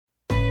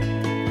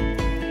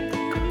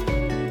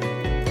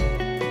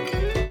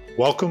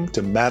Welcome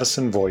to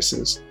Madison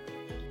Voices.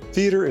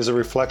 Theater is a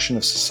reflection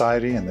of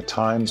society and the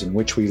times in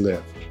which we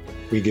live.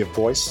 We give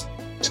voice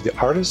to the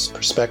artist's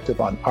perspective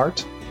on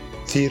art,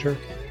 theater,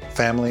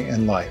 family,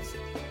 and life.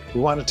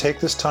 We want to take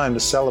this time to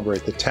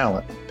celebrate the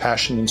talent,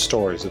 passion, and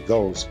stories of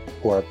those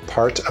who are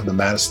part of the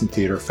Madison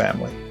Theater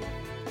family.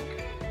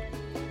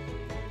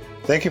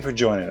 Thank you for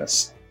joining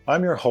us.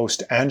 I'm your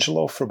host,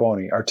 Angelo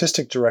Fraboni,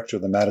 Artistic Director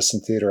of the Madison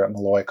Theater at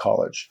Molloy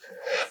College.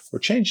 We're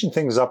changing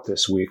things up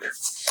this week,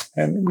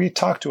 and we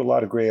talked to a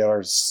lot of great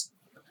artists,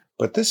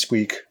 but this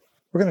week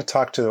we're going to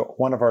talk to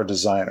one of our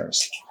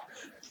designers,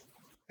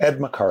 Ed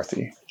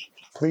McCarthy.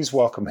 Please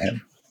welcome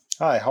him.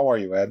 Hi, how are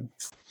you, Ed?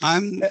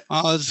 I'm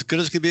as good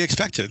as could be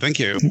expected. Thank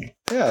you.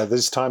 Yeah,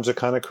 these times are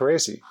kind of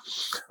crazy.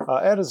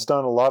 Ed has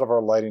done a lot of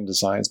our lighting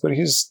designs, but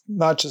he's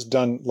not just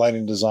done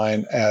lighting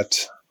design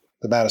at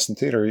the Madison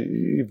Theater.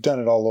 You've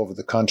done it all over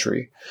the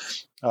country.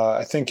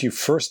 I think you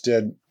first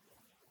did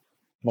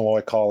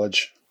Molloy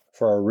College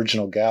for our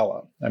original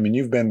gala. I mean,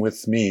 you've been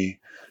with me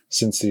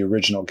since the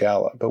original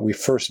gala, but we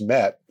first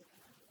met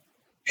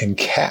in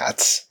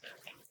Cats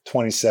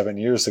 27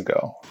 years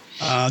ago.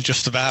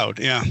 Just about,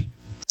 yeah.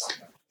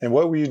 And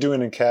what were you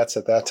doing in Cats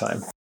at that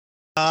time?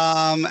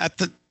 At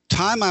the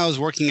time, I was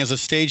working as a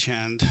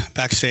stagehand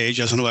backstage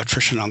as an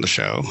electrician on the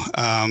show.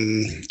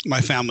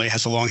 My family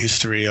has a long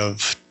history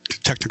of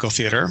technical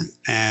theater,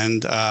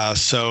 and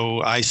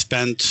so I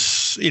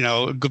spent,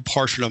 a good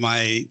portion of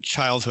my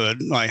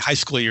childhood, my high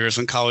school years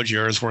and college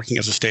years, working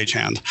as a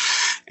stagehand,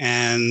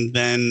 and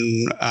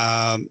then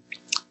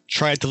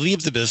tried to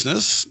leave the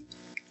business.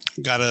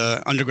 Got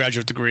an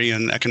undergraduate degree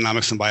in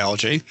economics and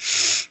biology.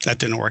 That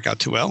didn't work out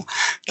too well.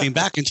 Came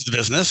back into the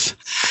business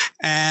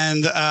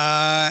and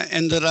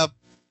ended up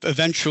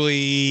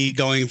eventually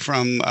going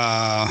from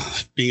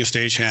being a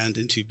stagehand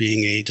into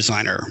being a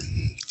designer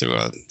through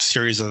a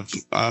series of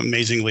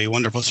amazingly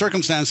wonderful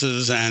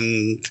circumstances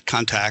and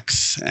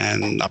contacts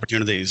and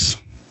opportunities.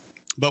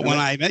 But when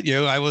I met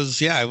you, I was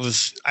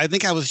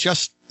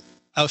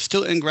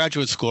still in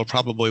graduate school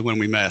probably when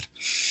we met.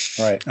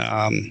 Right.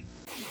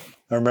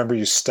 I remember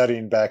you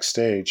studying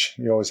backstage.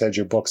 You always had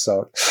your books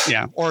out.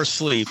 Yeah, or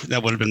asleep.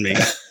 That would have been me.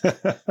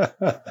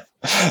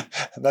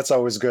 That's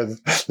always good.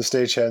 The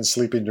stagehand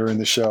sleeping during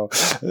the show.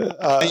 You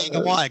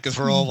know why? Because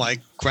we're all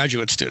like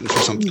graduate students or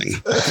something.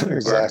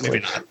 Exactly.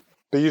 Maybe not.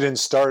 But you didn't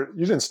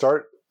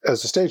start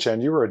as a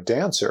stagehand. You were a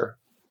dancer,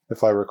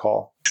 if I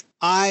recall.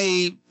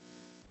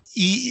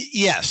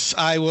 Yes,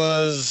 I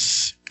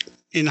was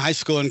in high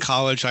school and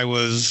college. I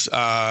was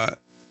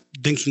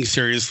thinking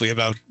seriously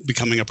about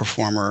becoming a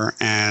performer,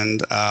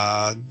 and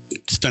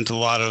spent a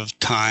lot of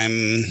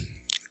time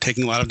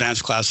taking a lot of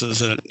dance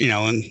classes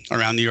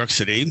around New York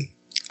City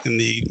in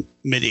the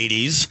mid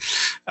 80s.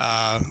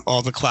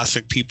 All the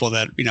classic people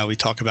that we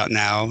talk about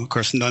now. Of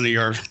course, none of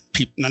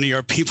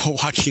your people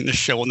watching the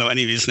show will know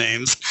any of these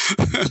names.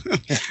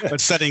 But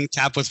setting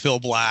tap with Phil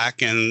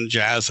Black and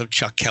jazz of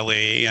Chuck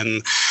Kelly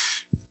and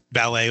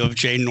ballet of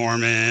Jay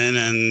Norman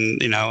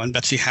and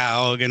Betsy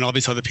Haug and all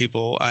these other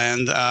people.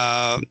 And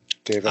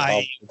David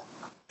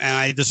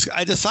I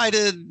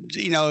decided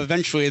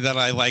eventually that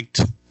I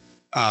liked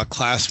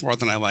class more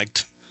than I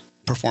liked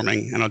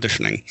performing and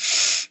auditioning.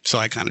 So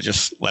I kind of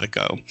just let it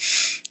go.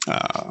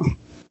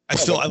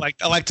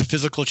 I liked the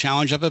physical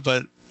challenge of it,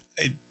 but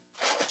it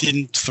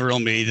didn't thrill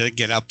me to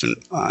get up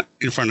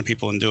in front of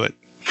people and do it.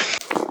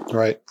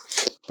 Right.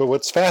 But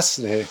what's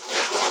fascinating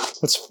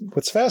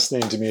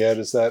to me, Ed,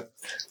 is that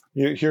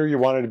you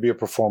wanted to be a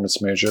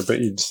performance major, but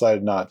you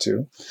decided not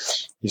to.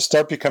 You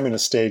start becoming a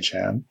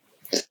stagehand.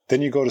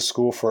 Then you go to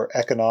school for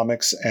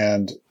economics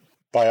and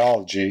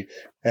biology,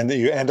 and then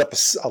you end up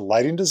a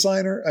lighting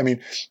designer. I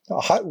mean,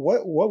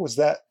 what was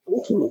that?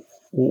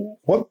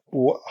 What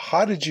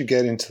how did you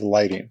get into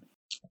lighting?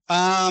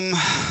 Well,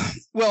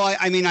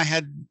 I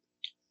had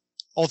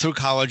all through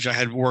college, I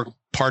had worked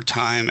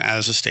part-time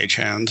as a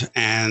stagehand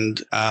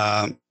and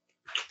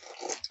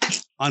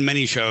on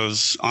many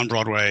shows on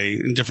Broadway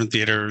in different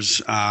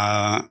theaters.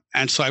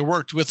 And so I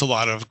worked with a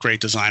lot of great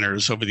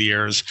designers over the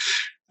years,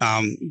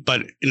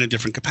 but in a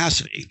different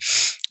capacity.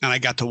 And I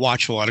got to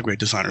watch a lot of great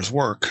designers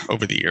work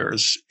over the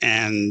years.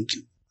 And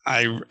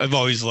I've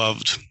always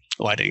loved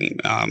lighting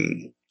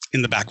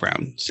in the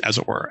background, as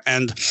it were.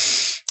 And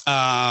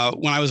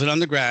when I was an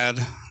undergrad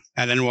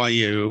at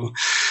NYU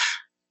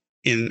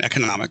in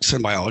economics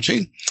and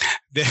biology,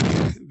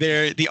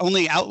 the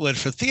only outlet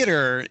for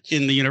theater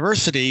in the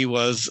university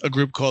was a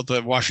group called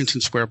the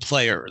Washington Square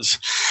Players,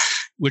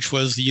 which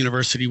was the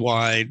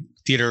university-wide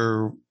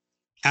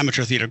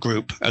amateur theater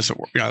group, as it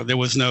were. There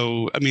was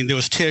there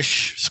was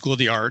Tisch, School of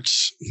the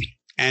Arts,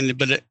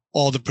 but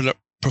all the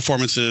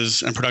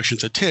performances and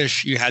productions at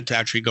Tisch, you had to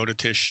actually go to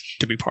Tisch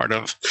to be part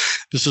of.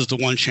 This is the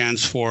one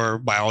chance for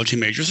biology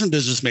majors and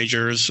business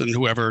majors and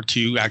whoever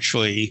to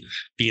actually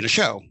be in a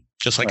show,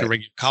 just like a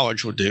regular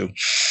college would do.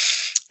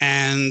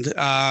 And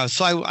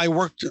so I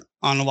worked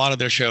on a lot of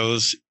their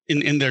shows,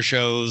 in their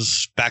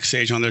shows,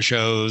 backstage on their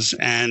shows,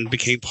 and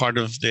became part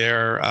of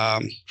their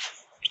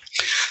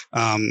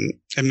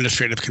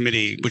administrative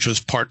committee, which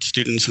was part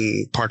students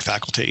and part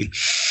faculty.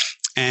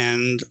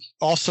 And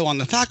also on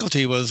the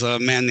faculty was a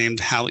man named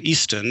Hal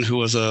Easton, who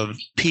was a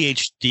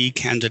PhD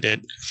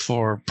candidate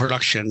for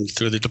production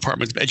through the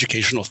Department of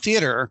Educational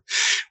Theater,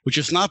 which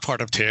is not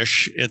part of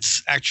Tisch.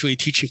 It's actually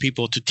teaching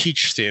people to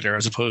teach theater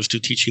as opposed to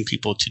teaching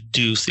people to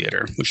do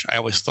theater, which I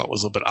always thought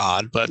was a little bit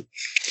odd, but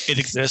it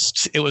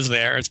exists. It was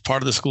there. It's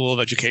part of the School of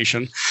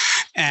Education.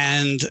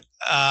 And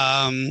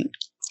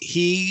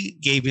he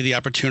gave me the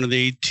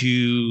opportunity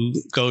to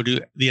go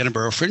to the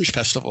Edinburgh Fringe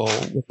Festival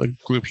with a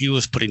group he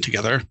was putting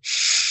together.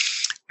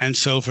 And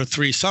so for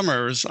 3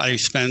 summers, I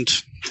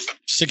spent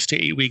 6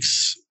 to 8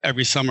 weeks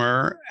every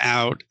summer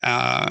out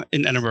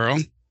in Edinburgh,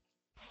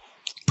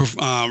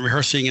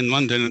 rehearsing in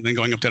London and then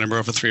going up to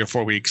Edinburgh for 3 or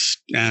 4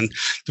 weeks. And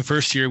the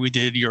first year we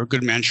did Your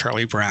Good Man,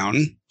 Charlie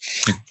Brown.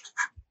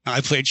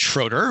 I played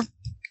Schroeder.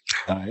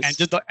 Nice.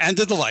 and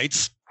did the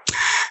lights.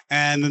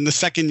 And then the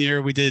second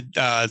year we did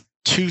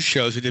 2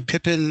 shows. We did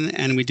Pippin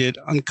and we did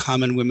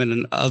Uncommon Women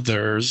and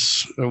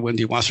Others, a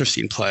Wendy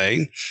Wasserstein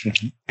play.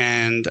 Mm-hmm.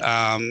 And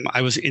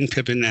I was in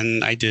Pippin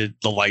and I did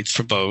the lights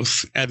for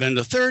both. And then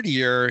the third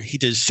year, he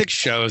did 6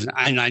 shows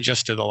and I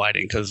just did the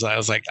lighting because I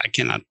was like, I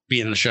cannot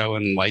be in a show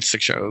and light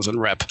 6 shows and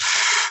rep.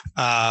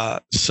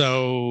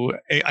 So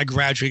I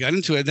gradually got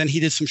into it. Then he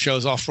did some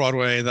shows off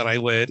Broadway that I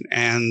lit,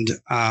 and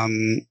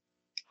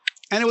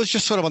it was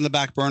just sort of on the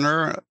back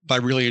burner, but I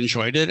really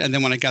enjoyed it. And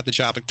then when I got the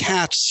job at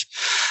Katz,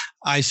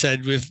 I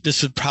said,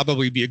 this would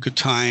probably be a good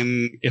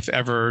time, if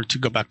ever, to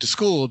go back to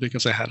school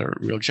because I had a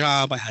real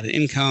job. I had an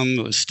income.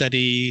 It was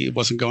steady. It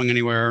wasn't going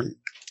anywhere.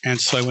 And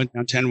so I went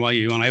down to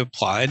NYU and I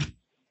applied.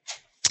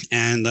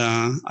 And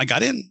I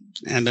got in.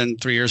 And then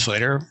 3 years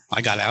later,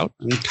 I got out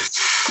and,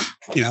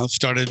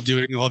 started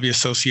doing all the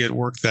associate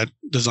work that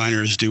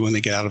designers do when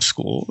they get out of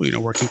school,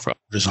 working for other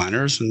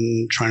designers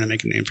and trying to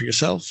make a name for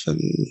yourself. And,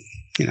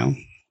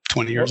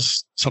 20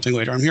 years, something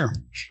later, I'm here.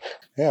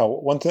 Yeah,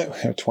 one thing,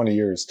 20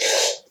 years.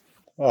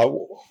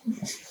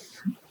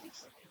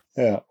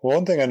 Yeah,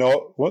 one thing I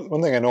know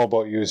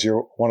about you is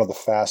you're one of the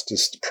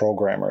fastest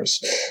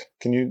programmers.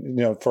 Can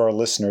you, for our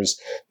listeners,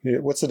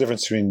 what's the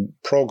difference between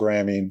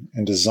programming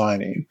and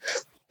designing?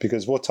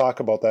 Because we'll talk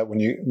about that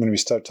when we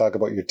start talking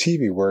about your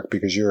TV work,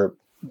 because you're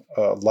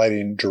a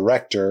lighting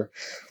director,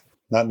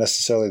 not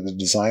necessarily the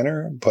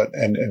designer,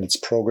 and it's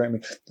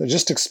programming.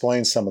 Just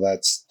explain some of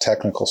that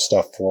technical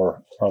stuff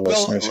for our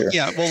listeners here.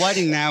 Yeah, well,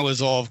 lighting now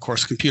is all, of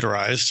course,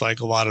 computerized,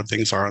 like a lot of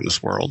things are in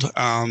this world.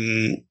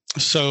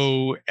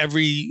 So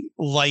every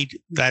light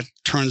that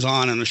turns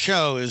on in the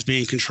show is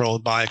being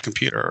controlled by a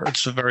computer.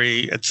 It's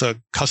a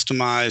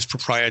customized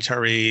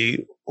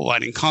proprietary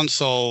lighting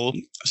console.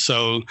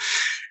 So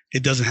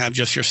it doesn't have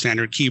just your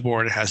standard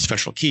keyboard. It has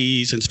special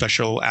keys and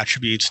special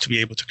attributes to be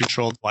able to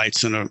control the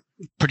lights in a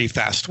pretty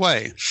fast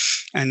way.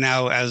 And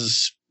now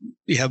as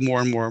you have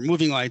more and more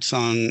moving lights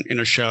on in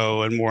a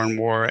show and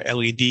more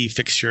LED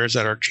fixtures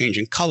that are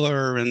changing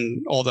color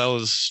and all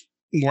those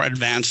more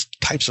advanced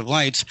types of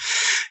lights,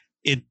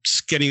 it's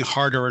getting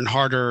harder and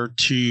harder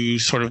to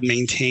sort of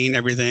maintain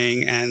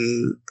everything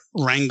and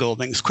wrangle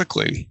things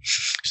quickly.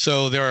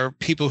 So there are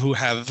people who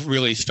have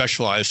really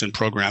specialized in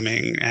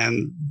programming,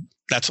 and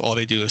that's all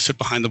they do is sit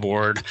behind the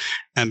board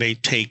and they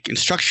take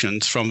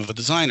instructions from the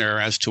designer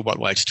as to what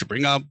lights to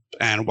bring up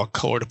and what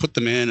color to put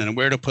them in and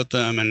where to put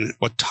them and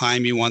what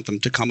time you want them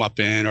to come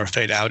up in or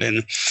fade out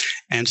in.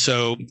 And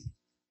so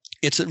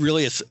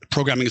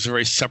programming is a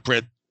very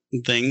separate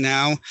thing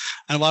now.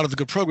 And a lot of the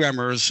good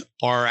programmers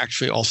are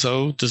actually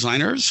also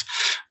designers,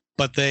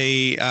 but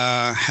they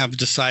have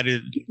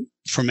decided,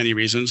 for many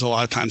reasons, a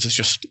lot of times it's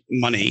just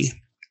money.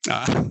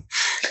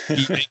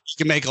 You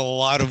can make a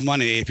lot of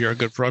money if you're a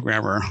good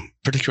programmer,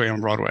 particularly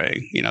on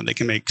Broadway. They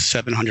can make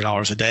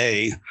 $700 a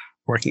day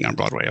working on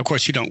Broadway. Of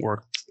course, you don't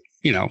work,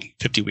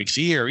 50 weeks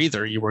a year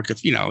either. You work,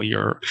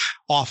 you're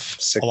off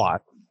a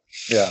lot.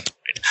 Yeah.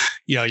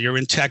 You're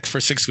in tech for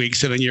 6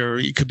 weeks and then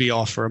you could be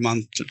off for a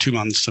month, 2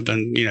 months, and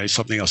then,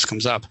 something else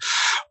comes up.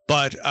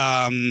 But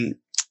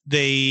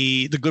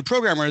the good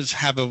programmers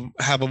have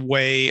a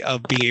way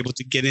of being able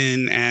to get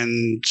in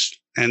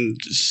and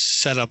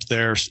set up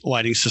their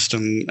lighting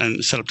system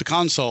and set up the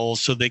console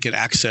so they can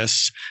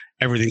access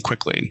everything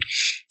quickly.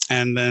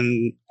 And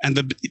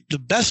the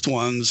best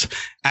ones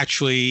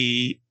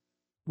actually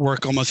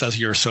work almost as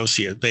your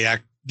associate.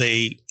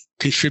 They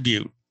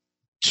contribute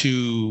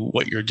to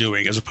what you're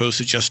doing as opposed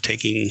to just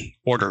taking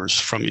orders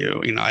from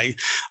you. I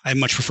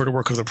much prefer to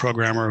work with a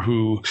programmer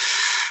who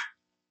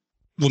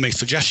will make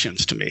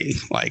suggestions to me,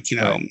 like,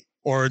 right.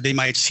 Or they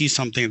might see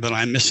something that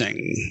I'm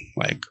missing,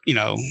 like,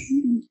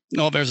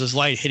 there's this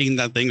light hitting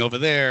that thing over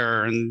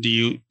there, and do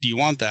you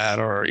want that?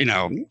 Or,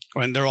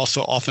 and they're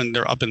also often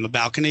up in the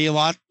balcony a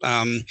lot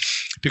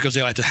because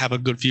they like to have a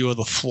good view of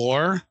the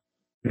floor.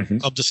 Mm-hmm.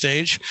 Of the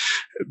stage,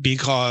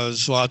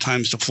 because a lot of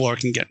times the floor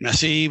can get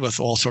messy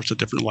with all sorts of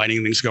different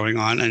lighting things going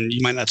on, and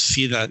you might not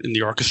see that in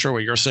the orchestra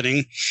where you're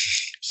sitting.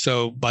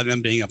 So by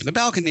them being up in the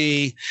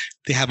balcony,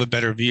 they have a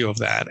better view of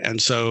that,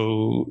 and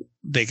so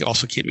they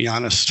also keep me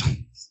honest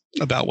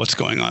about what's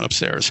going on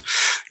upstairs.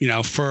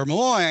 For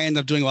Malloy, I end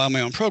up doing a lot of my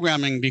own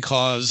programming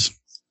because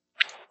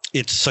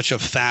it's such a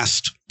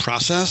fast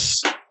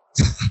process.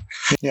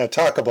 Yeah,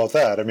 talk about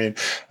that. I mean,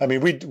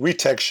 we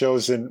tech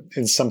shows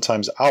in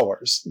sometimes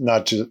hours,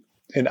 not just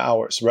in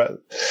hours. Right?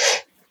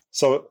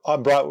 So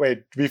on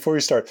Broadway, before we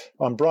start,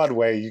 on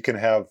Broadway, you can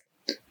have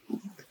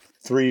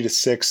 3 to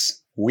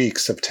 6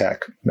 weeks of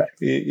tech.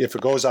 If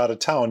it goes out of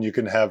town, you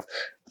can have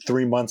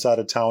 3 months out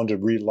of town to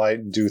relight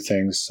and do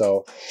things.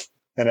 So,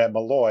 and at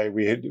Molloy,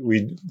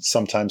 we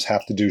sometimes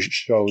have to do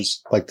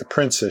shows like the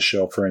Princess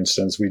show, for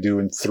instance. We do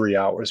in 3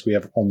 hours. We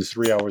have only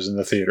 3 hours in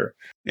the theater.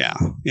 Yeah,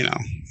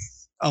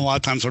 a lot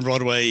of times on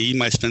Broadway, you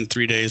might spend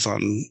 3 days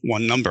on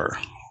one number,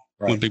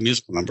 one big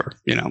musical number.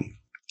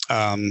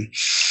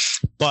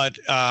 But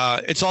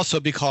it's also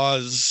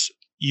because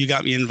you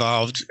got me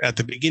involved at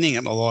the beginning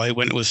at Molloy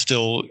when it was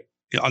still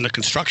under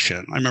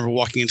construction. I remember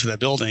walking into that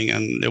building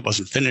and it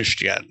wasn't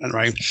finished yet,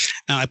 right?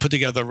 And I put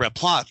together a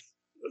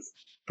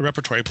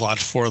repertory plot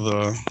for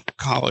the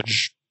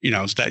college,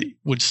 that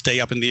would stay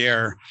up in the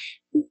air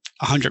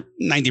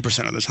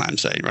 190% of the time,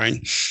 say, right?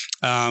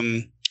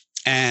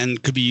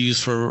 And could be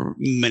used for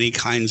many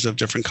kinds of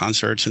different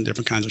concerts and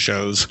different kinds of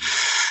shows.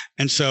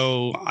 And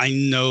so I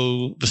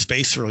know the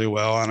space really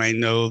well, and I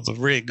know the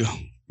rig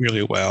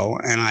really well,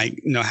 and I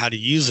know how to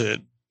use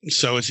it.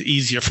 So it's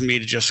easier for me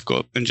to just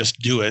go and just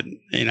do it.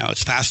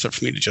 It's faster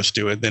for me to just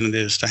do it than it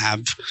is to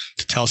have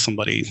to tell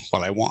somebody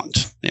what I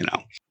want,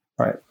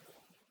 Right.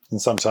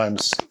 And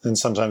sometimes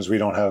we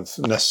don't have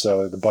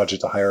necessarily the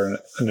budget to hire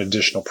an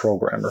additional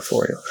programmer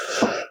for you.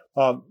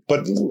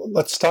 But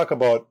let's talk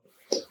about,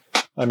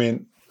 a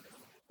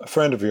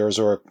friend of yours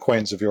or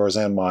acquaintance of yours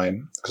and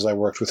mine, because I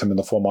worked with him in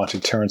the Full Monty,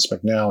 Terrence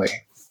McNally,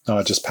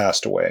 just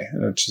passed away,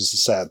 which is a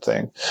sad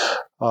thing.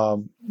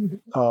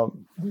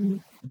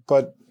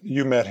 But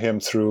you met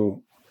him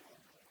through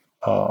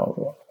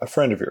a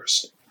friend of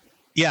yours.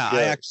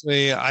 Yeah,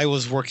 I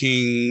was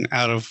working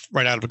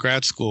right out of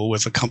grad school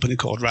with a company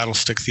called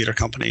Rattlestick Theater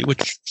Company,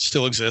 which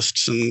still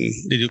exists, and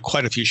they do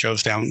quite a few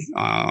shows down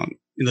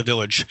in the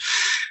Village,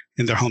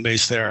 in their home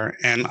base there.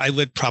 And I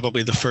lit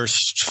probably the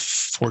first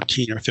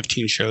 14 or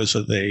 15 shows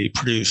that they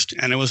produced.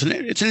 And it's an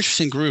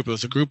interesting group. It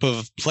was a group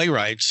of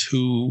playwrights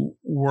who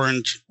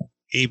weren't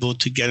able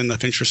to get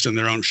enough interest in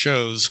their own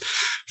shows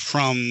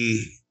from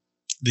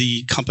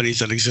the companies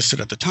that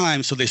existed at the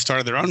time. So they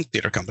started their own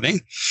theater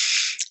company,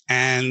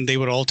 and they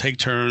would all take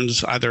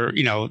turns, either,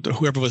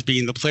 whoever was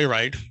being the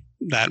playwright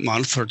that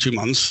month or 2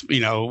 months,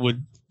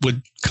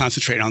 would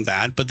concentrate on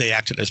that. But they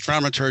acted as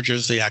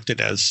dramaturges, they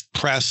acted as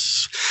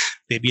press,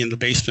 they'd be in the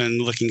basement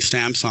licking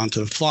stamps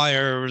onto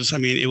flyers.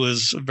 It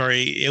was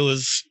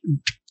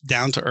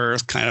down to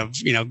earth, kind of,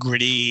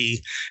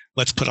 gritty,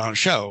 let's put on a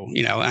show,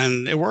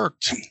 and it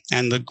worked.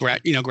 And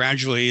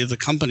gradually the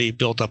company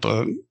built up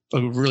a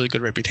really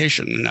good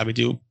reputation, and now we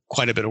do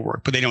quite a bit of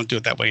work, but they don't do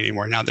it that way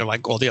anymore. Now they're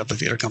like all the other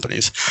theater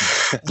companies.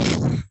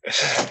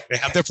 They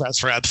have their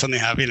press reps, and they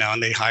have,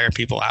 and they hire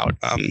people out,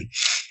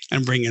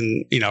 and bring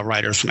in,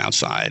 writers from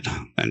outside,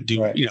 and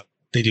do, right.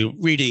 They do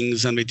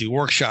readings, and they do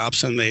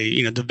workshops, and they,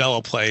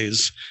 develop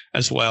plays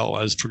as well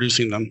as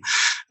producing them.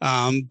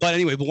 But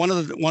anyway, one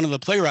of the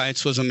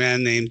playwrights was a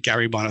man named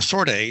Gary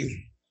Bonasorte,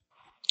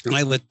 and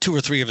I lit 2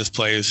 or 3 of his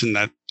plays in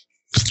that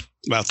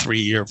about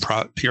 3-year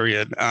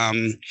period.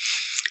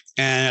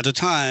 And at the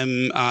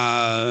time,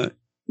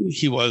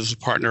 he was a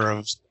partner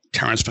of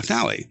Terrence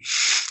McNally.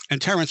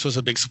 And Terrence was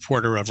a big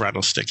supporter of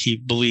Rattlestick. He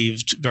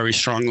believed very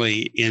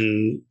strongly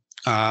in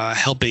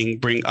helping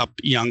bring up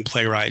young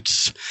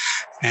playwrights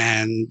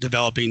and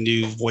developing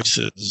new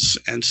voices.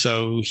 And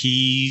so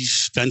he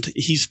spent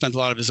a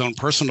lot of his own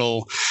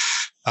personal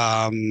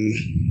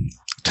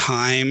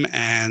time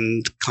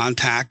and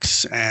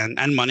contacts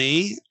and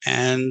money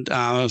and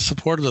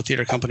supported the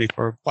theater company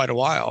for quite a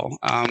while.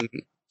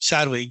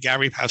 Sadly,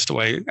 Gary passed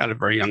away at a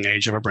very young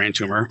age of a brain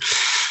tumor.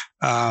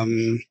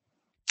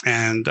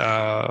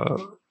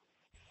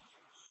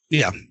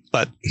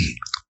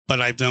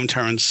 But I've known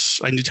Terrence.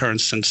 I knew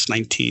Terrence since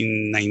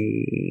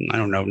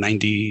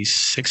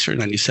 96 or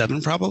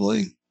 97,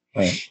 probably.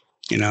 Right.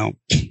 And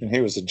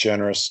he was a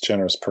generous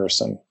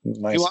person.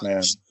 Nice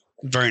man.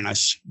 Very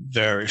nice,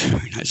 very,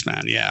 very nice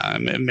man. Yeah,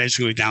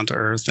 amazingly down to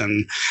earth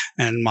and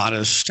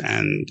modest,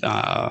 and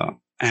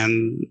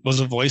was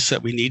a voice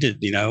that we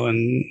needed,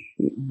 and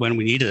when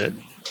we needed it.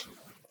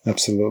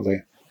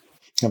 Absolutely.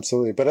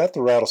 But at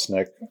the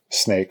Rattlestick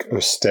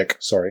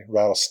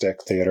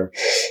Theater,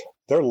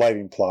 their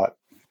lighting plot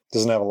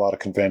doesn't have a lot of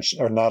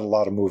convention, or not a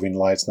lot of moving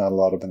lights, not a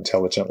lot of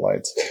intelligent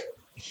lights.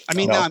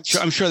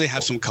 I'm sure they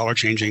have some color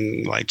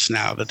changing lights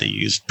now that they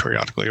use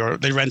periodically, or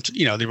they rent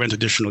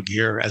additional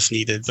gear as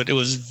needed. But it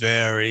was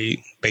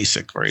very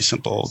basic, very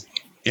simple.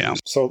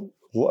 So,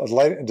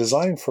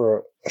 designing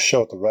for a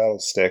show at the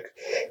Rattlestick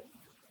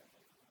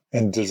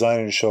and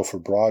designing a show for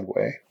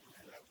Broadway.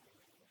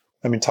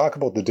 Talk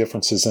about the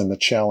differences and the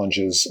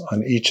challenges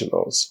on each of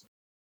those.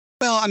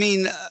 Well,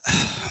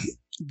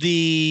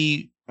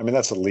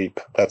 that's a leap.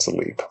 But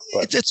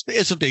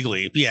it's a big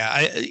leap.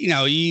 Yeah,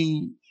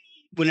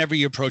 whenever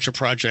you approach a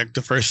project,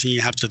 the first thing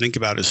you have to think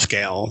about is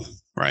scale,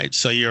 right?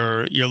 So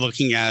you're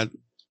looking at,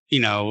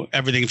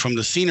 everything from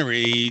the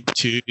scenery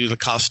to the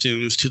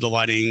costumes to the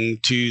lighting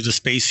to the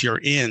space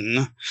you're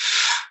in.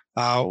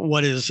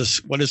 What is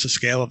the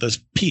scale of this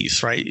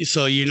piece, right?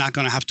 So you're not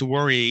going to have to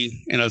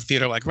worry in a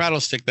theater like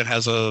Rattlestick that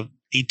has a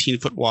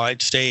 18-foot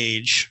wide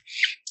stage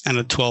and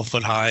a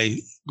 12-foot high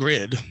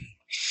grid,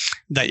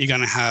 that you're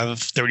going to have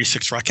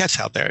 36 Rockettes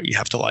out there you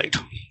have to light,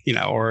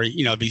 or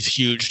these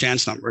huge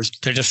dance numbers.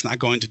 They're just not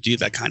going to do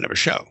that kind of a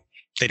show.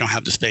 They don't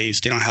have the space.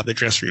 They don't have the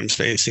dressing room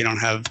space. They don't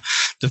have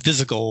the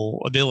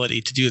physical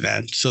ability to do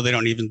that. So they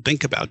don't even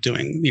think about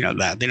doing,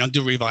 that. They don't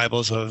do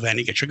revivals of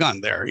Annie Get Your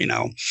Gun there,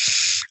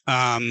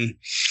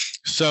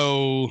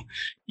 So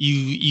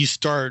you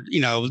start,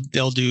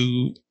 they'll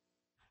do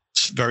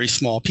very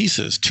small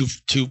pieces,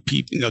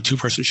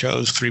 two-person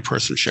shows,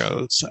 three-person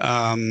shows,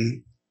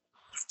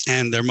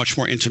 and they're much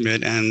more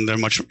intimate, and they're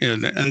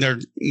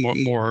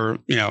more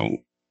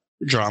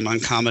drama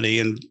and comedy,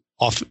 and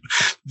often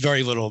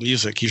very little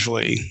music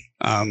usually.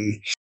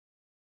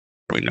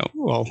 We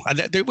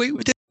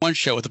did one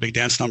show with a big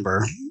dance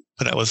number,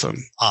 but that was an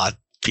odd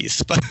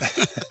piece. But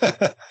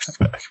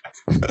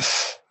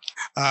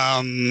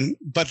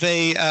but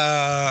they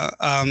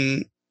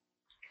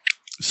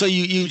so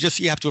you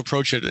have to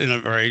approach it in a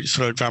very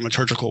sort of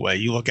dramaturgical way.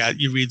 You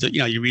read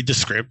the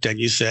script, and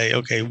you say,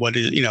 okay, what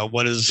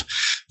is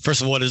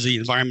first of all, what is the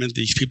environment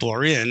these people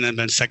are in, and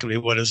then secondly,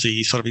 what is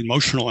the sort of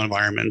emotional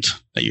environment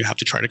that you have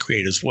to try to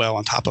create as well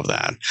on top of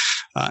that.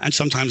 And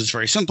sometimes it's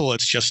very simple.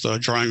 It's just a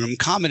drawing room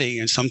comedy,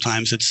 and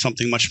sometimes it's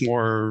something much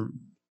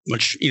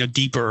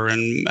deeper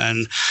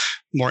and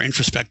more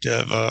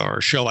introspective, or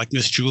a show like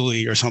Miss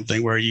Julie or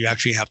something, where you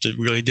actually have to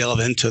really delve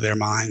into their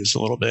minds a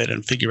little bit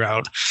and figure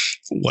out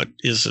what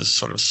is this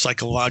sort of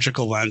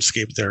psychological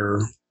landscape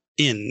they're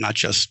in, not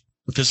just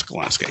the physical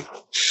landscape.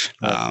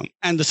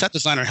 And the set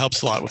designer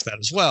helps a lot with that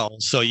as well.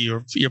 So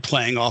you're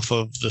playing off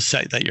of the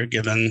set that you're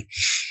given,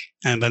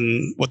 and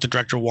then what the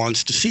director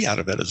wants to see out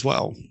of it as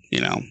well.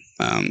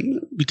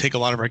 We take a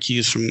lot of our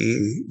cues from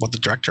what the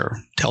director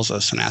tells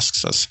us and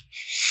asks us.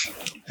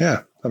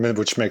 Yeah,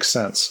 which makes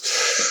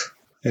sense.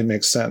 It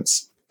makes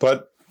sense.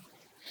 But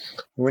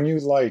when you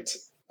light,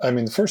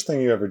 the first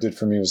thing you ever did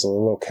for me was a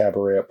little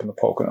cabaret up in the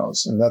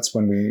Poconos. And that's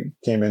when we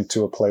came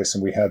into a place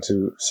and we had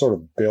to sort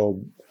of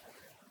build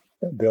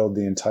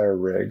the entire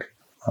rig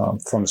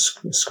from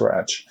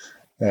scratch.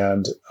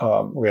 And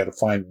we had to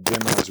find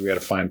dimmers, we had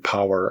to find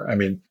power.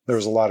 There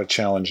was a lot of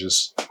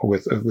challenges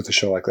with a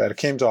show like that. It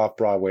came to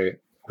Off-Broadway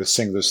with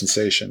Sing the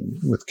Sensation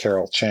with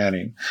Carol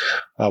Channing,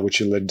 which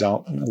you lit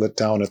down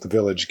at the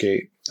Village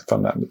Gate, if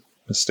I'm not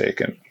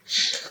mistaken.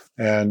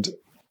 And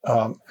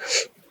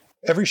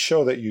every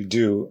show that you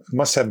do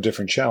must have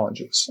different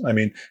challenges.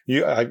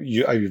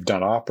 You've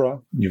done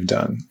opera, you've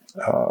done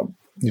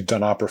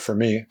opera for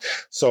me.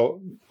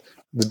 So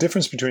the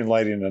difference between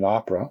lighting an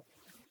opera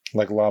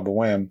like La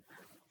Boheme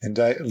and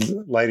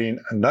lighting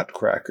a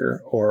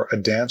Nutcracker or a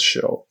dance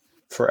show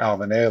for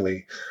Alvin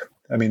Ailey,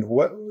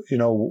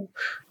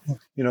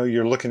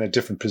 you're looking at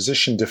different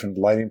position, different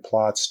lighting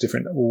plots,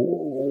 different.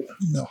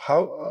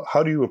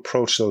 How do you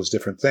approach those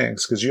different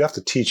things? Because you have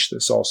to teach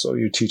this also.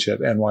 You teach at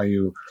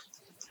NYU.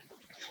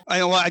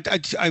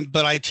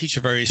 But I teach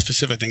a very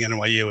specific thing at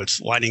NYU.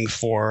 It's lighting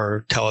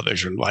for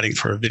television, lighting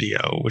for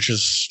video, which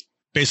is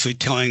basically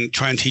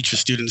trying to teach the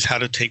students how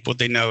to take what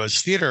they know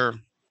as theater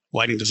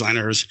lighting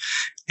designers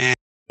and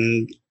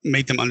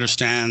make them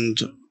understand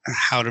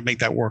how to make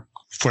that work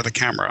for the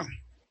camera.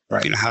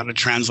 Right. How to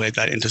translate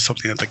that into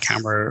something that the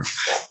camera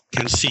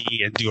can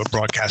see and do a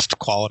broadcast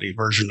quality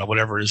version of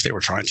whatever it is they were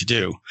trying to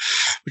do,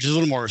 which is a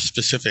little more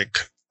specific.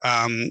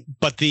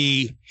 But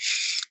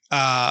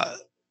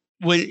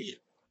when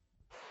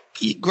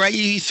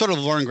you sort of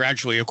learn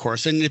gradually, of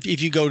course, and if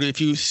you go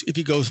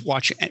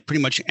watch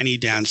pretty much any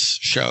dance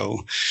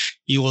show,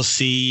 you will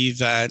see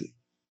that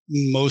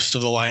most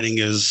of the lighting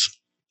is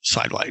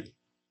side light.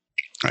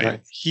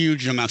 Right.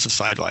 Huge amounts of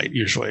side light,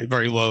 usually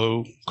very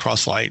low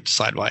cross light,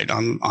 side light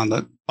on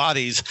the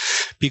bodies,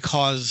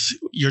 because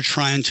you're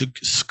trying to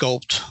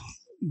sculpt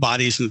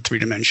bodies in 3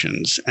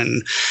 dimensions.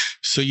 And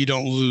so you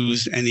don't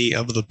lose any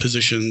of the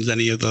positions,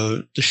 any of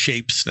the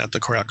shapes that the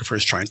choreographer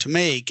is trying to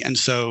make. And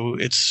so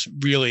it's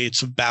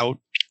about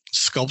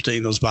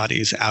sculpting those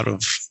bodies out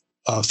of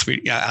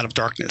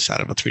darkness,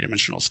 out of a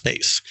 3-dimensional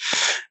space,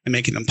 and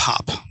making them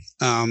pop.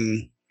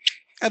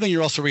 And then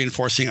you're also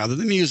reinforcing either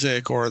the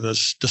music or the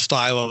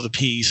style of the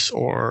piece,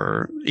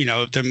 or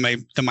there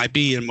might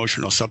be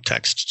emotional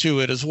subtext to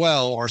it as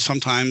well. Or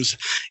sometimes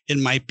it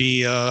might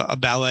be a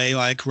ballet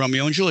like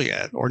Romeo and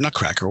Juliet or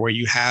Nutcracker, where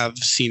you have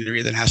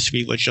scenery that has to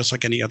be lit just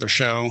like any other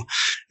show,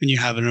 and you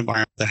have an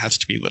environment that has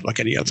to be lit like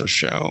any other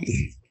show.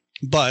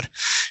 But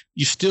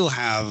you still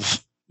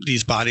have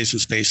these bodies in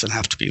space that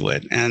have to be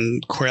lit,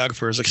 and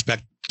choreographers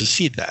expect to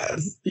see that.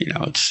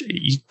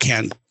 You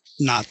can't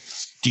not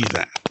do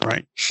that,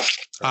 right?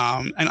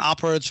 And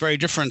opera, it's very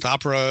different.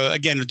 Opera,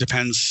 again, it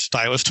depends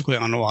stylistically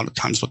on a lot of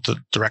times what the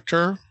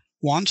director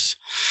wants.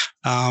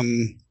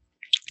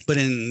 But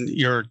if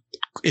you're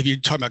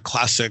talking about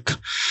classic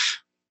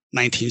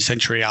 19th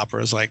century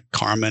operas like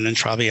Carmen and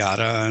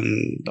Traviata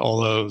and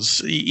all those.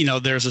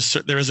 There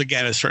is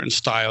again a certain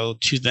style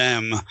to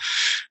them,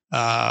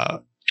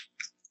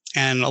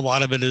 and a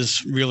lot of it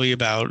is really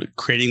about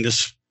creating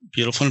this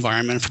beautiful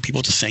environment for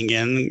people to sing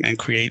in and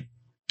create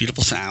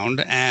beautiful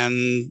sound,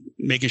 and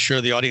making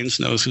sure the audience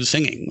knows who's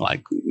singing,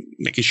 like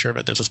making sure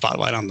that there's a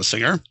spotlight on the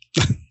singer,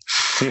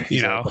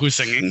 who's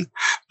singing,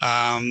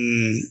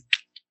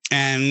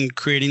 and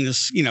creating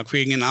this,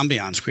 creating an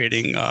ambiance,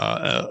 creating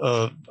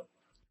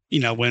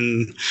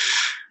when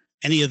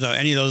any of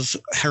those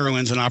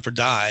heroines in opera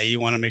die, you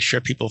want to make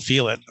sure people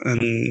feel it.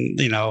 And,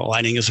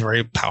 lighting is a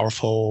very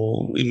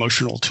powerful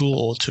emotional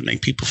tool to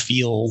make people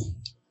feel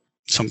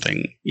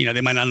something.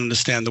 They might not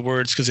understand the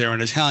words because they're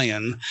in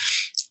Italian,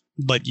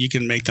 but you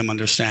can make them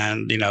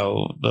understand,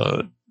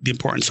 the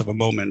importance of a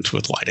moment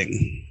with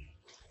lighting.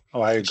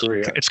 Oh, I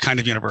agree. It's kind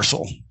of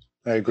universal.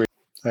 I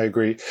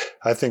agree.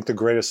 I think the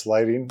greatest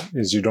lighting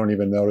is you don't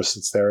even notice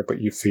it's there,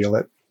 but you feel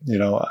it.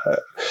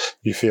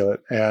 You feel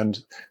it. And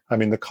I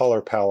mean, the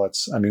color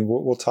palettes,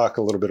 we'll talk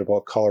a little bit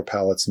about color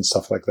palettes and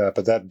stuff like that,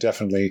 but that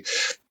definitely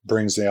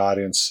brings the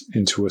audience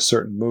into a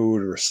certain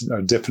mood or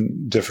a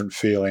different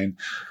feeling.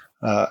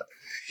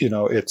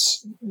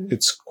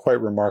 It's quite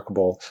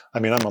remarkable.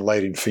 I'm a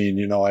lighting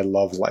fiend, I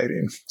love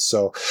lighting.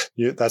 So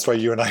that's why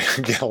you and I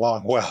get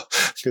along well,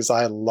 because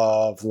I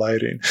love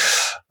lighting.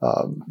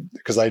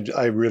 Because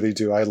I really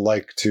do. I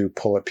like to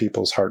pull at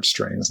people's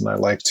heartstrings, and I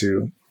like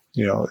to,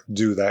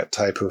 do that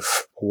type of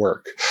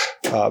work.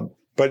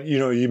 But,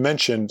 you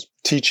mentioned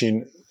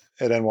teaching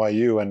at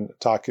NYU and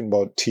talking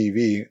about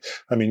TV.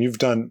 You've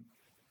done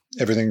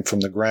everything from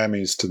the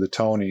Grammys to the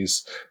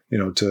Tonys,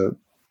 to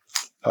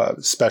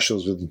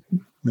specials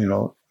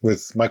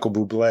with Michael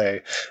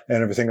Bublé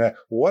and everything.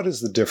 What is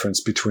the difference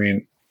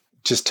between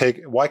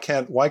why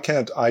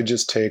can't I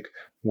just take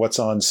what's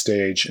on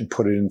stage and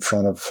put it in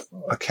front of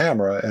a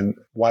camera, and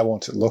why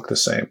won't it look the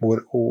same? What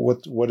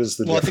is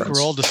the difference? I think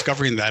we're all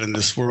discovering that in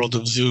this world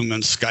of Zoom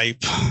and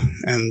Skype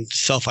and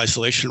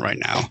self-isolation right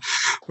now.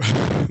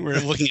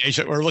 We're looking at each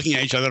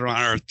other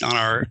on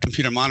our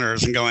computer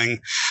monitors and going,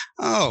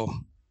 "Oh,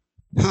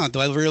 do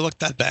I really look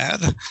that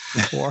bad?"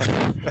 Or,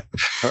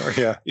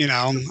 yeah.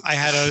 I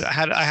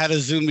had a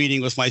Zoom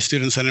meeting with my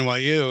students at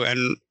NYU,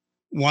 and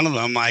one of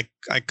them, I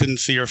couldn't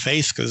see her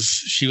face because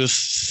she was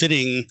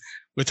sitting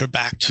with her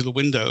back to the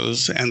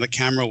windows, and the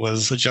camera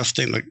was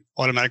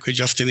automatically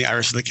adjusting the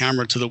iris of the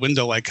camera to the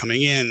window light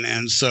coming in.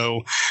 And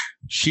so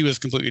she was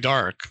completely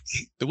dark.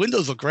 The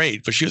windows look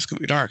great, but she was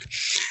completely dark.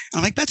 And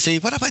I'm like, "Betsy,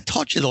 what have I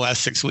taught you the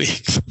last 6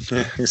 weeks?"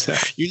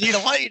 Exactly. You need a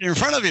light in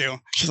front of you.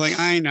 She's like,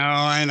 I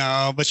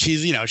know. But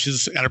she's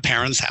at her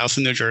parents' house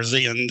in New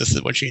Jersey, and this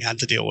is what she had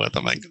to deal with.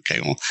 I'm like,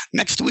 okay, well,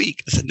 next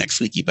week. I said, next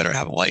week you better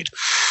have a light.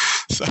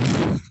 So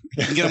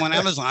you can get them on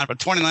Amazon for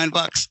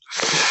 $29.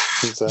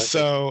 Exactly.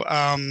 So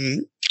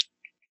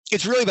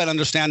it's really about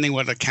understanding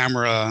what a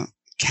camera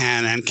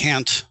can and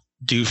can't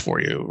do for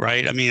you,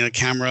 right? A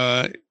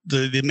camera,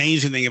 the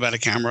amazing thing about a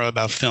camera,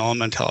 about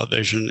film and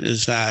television,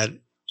 is that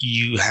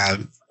you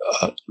have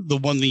the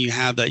one thing you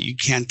have that you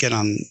can't get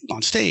on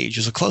stage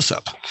is a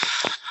close-up,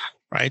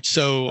 right?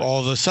 So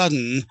all of a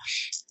sudden,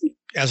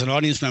 as an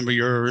audience member,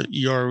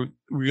 you're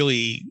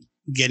really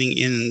getting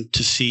in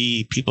to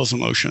see people's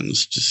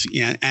emotions.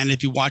 And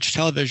if you watch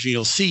television,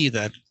 you'll see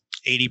that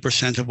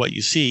 80% of what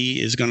you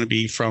see is going to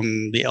be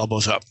from the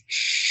elbows up.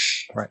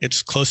 Right.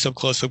 It's close up.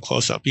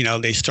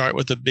 They start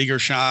with a bigger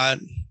shot.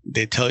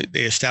 They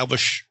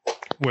establish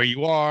where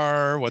you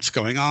are, what's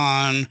going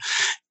on,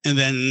 and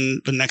then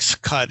the next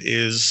cut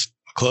is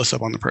a close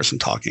up on the person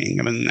talking,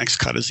 and then the next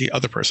cut is the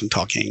other person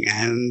talking,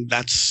 and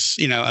that's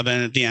and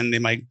then at the end they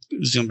might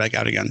zoom back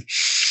out again.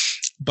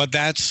 But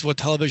that's what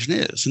television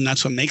is, and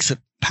that's what makes it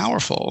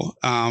powerful.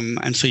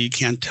 And so you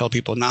can't tell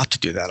people not to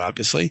do that,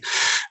 obviously,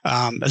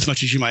 as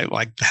much as you might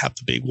like to have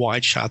the big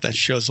wide shot that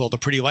shows all the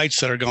pretty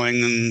lights that are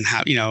going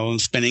and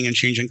spinning and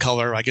changing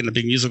color, like in a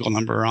big musical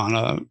number on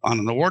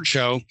an award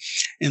show.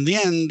 In the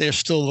end, they're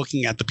still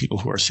looking at the people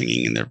who are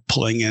singing, and they're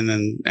pulling in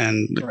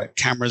and the right.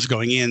 Cameras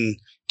going in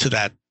to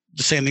that.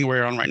 The same thing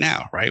we're on right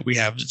now, right? We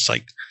have, it's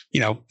like,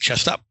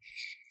 chest up,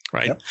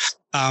 right? Yep.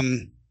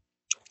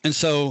 And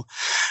so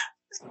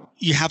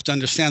you have to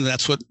understand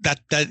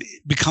that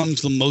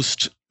becomes the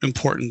most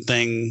important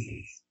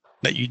thing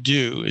that you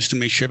do, is to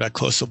make sure that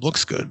close-up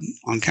looks good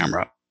on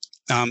camera.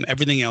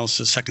 Everything else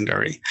is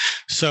secondary.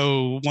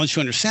 So once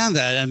you understand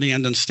that, and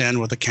begin to understand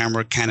what the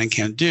camera can and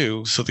can't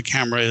do, so the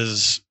camera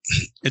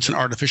it's an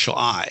artificial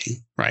eye,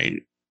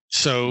 right?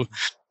 So,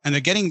 and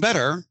they're getting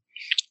better,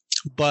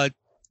 but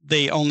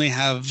they only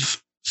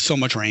have so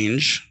much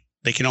range.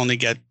 They can only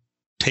get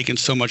taken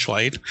so much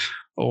light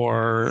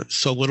or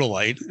so little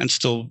light and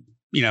still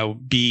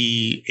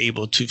be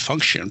able to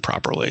function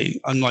properly.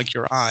 Unlike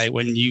your eye,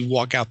 when you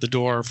walk out the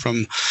door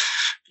from,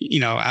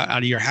 out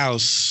of your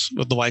house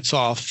with the lights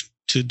off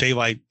to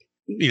daylight,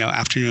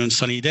 afternoon,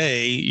 sunny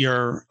day,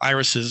 your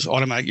eyes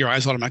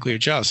automatically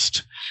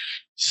adjust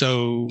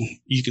so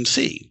you can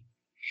see.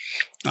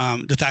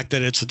 The fact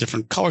that it's a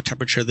different color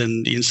temperature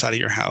than the inside of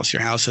your house.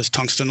 Your house has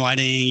tungsten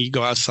lighting. You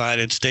go outside,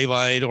 it's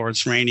daylight or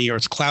it's rainy or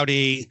it's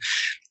cloudy,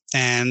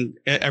 and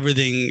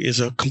everything is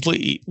a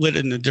completely lit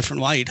in a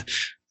different light,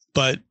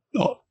 but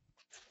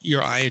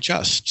your eye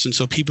adjusts. And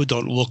so people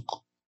don't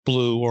look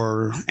blue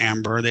or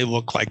amber. They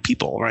look like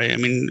people, right? I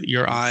mean,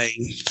 your eye,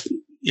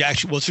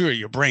 actually, well, it's really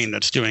your brain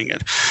that's doing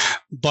it,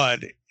 but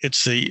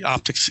it's the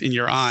optics in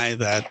your eye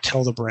that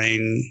tell the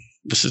brain,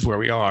 this is where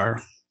we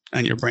are,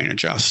 and your brain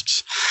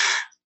adjusts.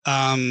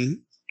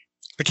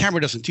 The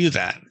camera doesn't do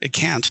that. It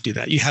can't do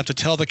that. You have to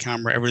tell the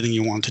camera everything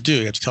you want to do.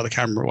 You have to tell the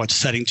camera what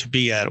setting to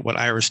be at, what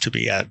iris to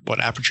be at, what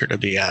aperture to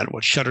be at,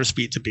 what shutter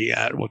speed to be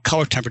at, what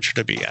color temperature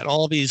to be at.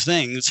 All these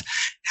things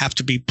have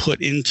to be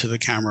put into the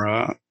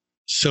camera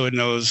so it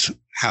knows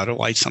how to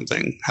light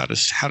something, how to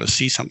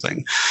see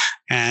something,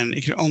 and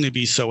it can only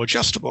be so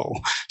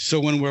adjustable.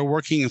 So when we're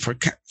working for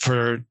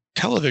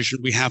television,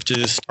 we have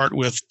to start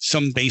with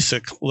some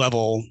basic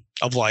level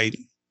of light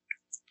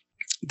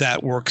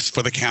that works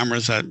for the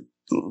cameras that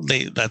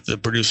the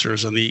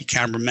producers and the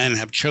cameramen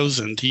have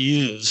chosen to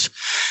use,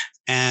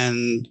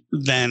 and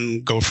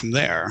then go from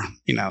there.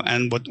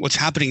 And what's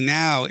happening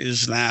now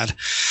is that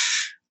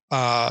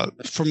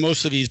for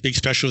most of these big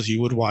specials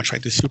you would watch,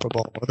 like the Super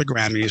Bowl or the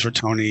Grammys or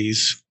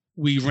Tonys,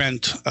 we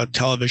rent a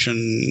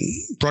television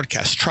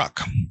broadcast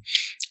truck,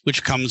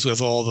 which comes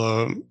with all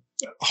the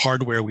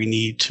hardware we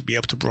need to be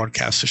able to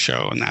broadcast the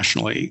show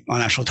nationally on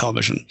national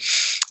television.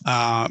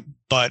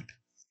 But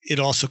it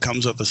also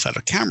comes with a set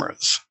of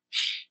cameras,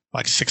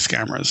 like 6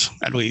 cameras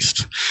at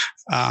least.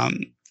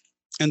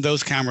 And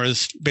those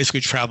cameras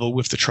basically travel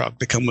with the truck.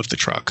 They come with the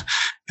truck.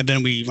 And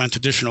then we rent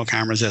additional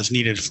cameras as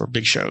needed for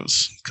big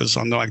shows. Because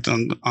on the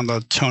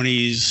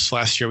Tonys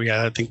last year, we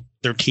had, I think,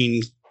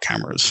 13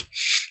 cameras.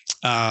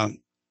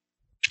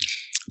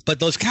 But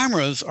those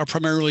cameras are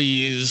primarily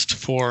used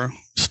for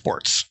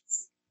sports.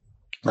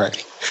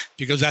 Right.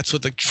 Because that's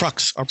what the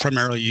trucks are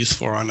primarily used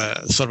for on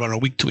a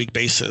week-to-week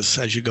basis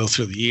as you go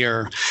through the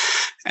year.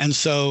 And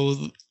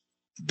so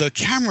the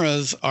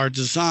cameras are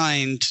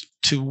designed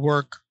to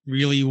work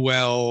really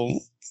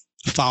well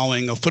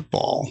following a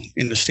football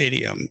in the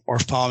stadium or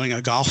following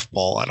a golf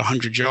ball at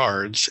 100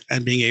 yards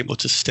and being able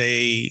to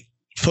stay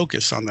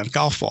focused on that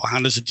golf ball. How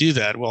does it do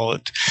that? Well,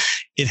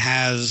 it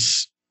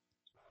has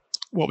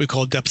what we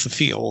call depth of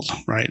field,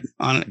 right?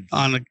 On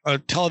a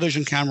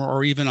television camera,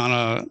 or even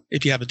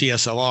if you have a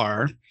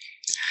DSLR,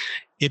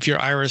 if your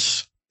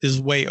iris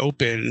is way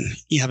open,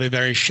 you have a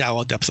very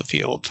shallow depth of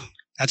field.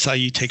 That's how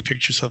you take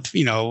pictures of,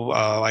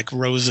 like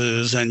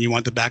roses, and you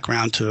want the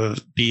background to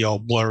be all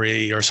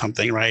blurry or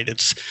something, right?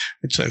 It's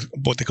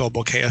what they call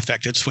bokeh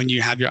effect. It's when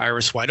you have your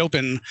iris wide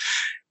open,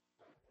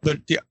 but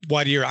the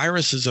wider your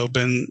iris is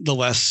open, the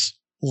less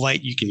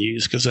light you can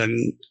use, because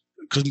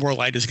more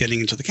light is getting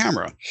into the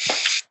camera.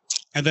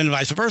 And then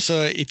vice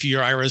versa, if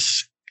your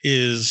iris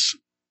is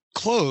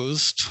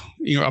closed,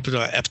 you're up to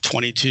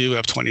f22,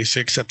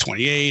 f26,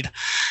 f28.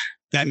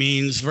 That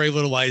means very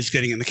little light is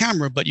getting in the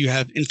camera, but you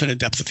have infinite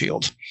depth of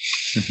field.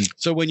 Mm-hmm.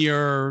 So when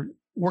you're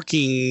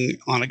working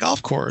on a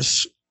golf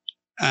course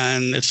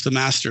and it's the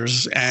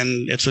Masters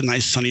and it's a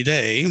nice sunny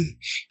day,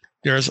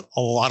 there's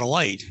a lot of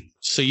light.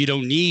 So you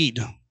don't need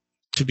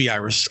to be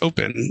iris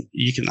open.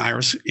 You can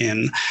iris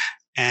in,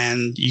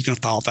 and you can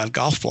follow that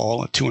golf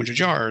ball at 200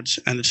 yards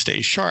and it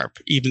stays sharp.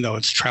 Even though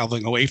it's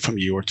traveling away from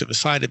you or to the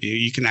side of you,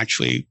 you can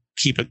actually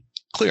keep it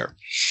clear.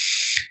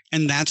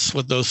 And that's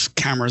what those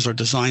cameras are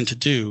designed to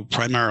do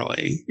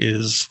primarily,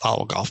 is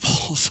follow golf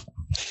balls.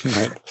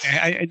 Right.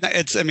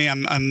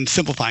 I'm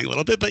simplifying a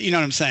little bit, but you know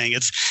what I'm saying?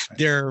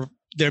 They're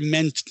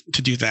meant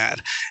to do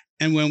that.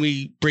 And when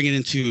we bring it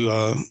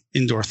into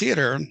indoor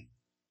theater,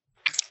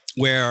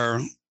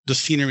 where the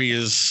scenery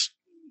is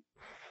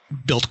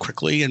built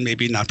quickly and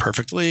maybe not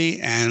perfectly,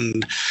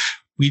 and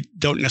we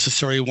don't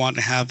necessarily want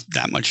to have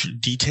that much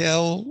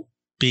detail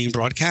being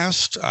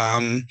broadcast,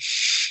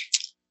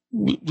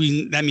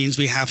 that means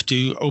we have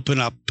to open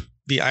up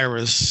the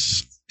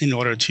iris in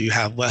order to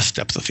have less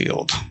depth of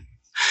field,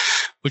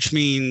 which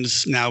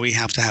means now we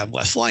have to have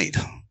less light.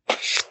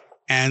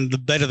 And the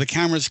better the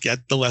cameras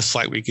get, the less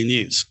light we can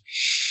use.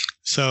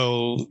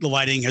 So the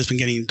lighting has been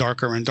getting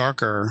darker and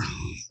darker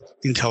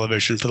in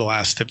television for the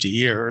last 50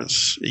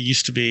 years. It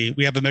used to be,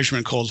 we have a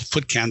measurement called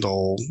foot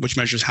candle, which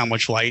measures how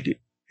much light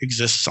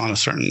exists in a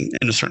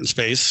certain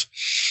space.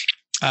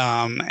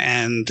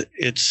 And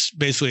it's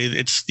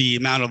the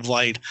amount of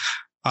light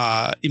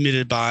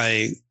emitted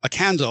by a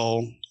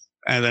candle,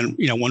 and then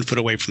 1 foot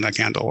away from that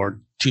candle or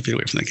 2 feet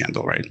away from the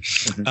candle, right?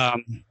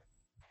 Mm-hmm.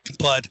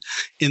 But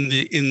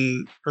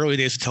in early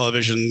days of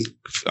television,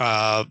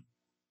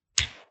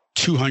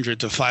 200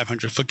 to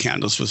 500 foot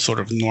candles was sort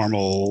of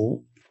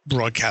normal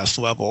broadcast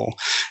level.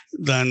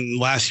 Then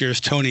last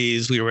year's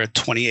Tonys, we were at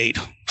 28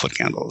 foot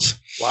candles.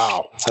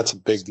 Wow, that's a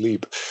big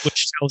leap.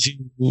 Which tells you,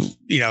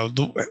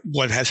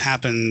 what has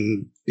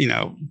happened,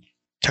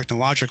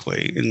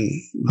 technologically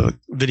in the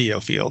video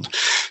field.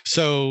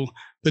 So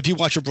if you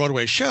watch a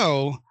Broadway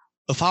show,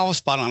 the follow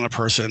spot on a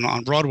person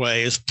on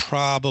Broadway is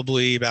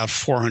probably about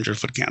 400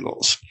 foot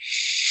candles.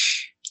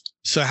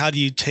 So how do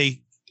you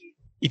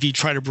if you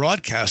try to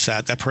broadcast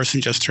that person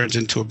just turns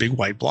into a big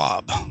white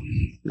blob,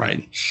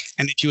 right?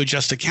 And if you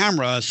adjust the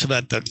camera so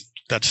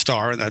that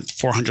star, that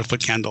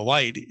 400-foot candle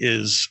light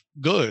is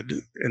good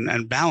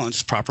and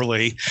balanced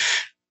properly,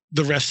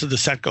 the rest of the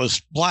set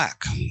goes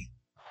black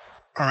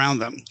around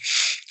them,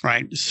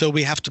 right? So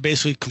we have to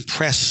basically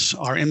compress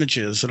our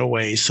images in a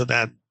way so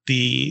that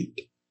the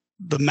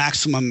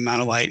maximum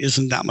amount of light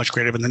isn't that much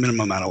greater than the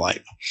minimum amount of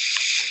light,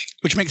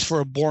 which makes for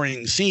a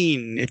boring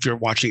scene if you're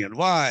watching it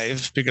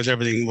live because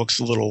everything looks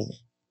a little,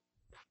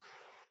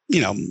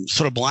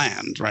 sort of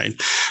bland, right?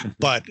 Mm-hmm.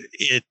 But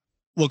it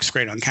looks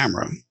great on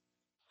camera.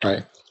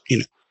 Right.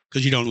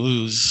 Because you don't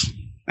lose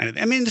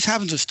anything. I mean, this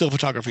happens with still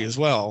photography as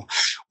well.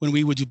 When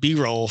we would do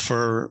B-roll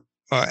for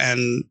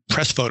and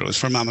press photos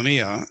for Mamma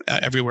Mia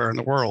everywhere in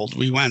the world,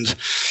 we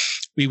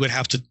would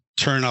have to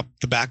turn up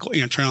the back,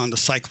 turn on the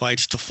cyc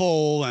lights to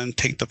full and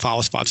take the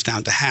follow spots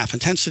down to half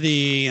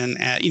intensity and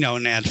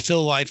add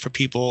fill light for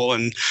people.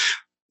 And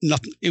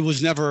nothing, it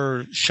was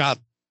never shot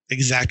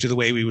exactly the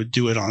way we would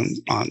do it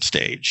on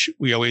stage.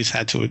 We always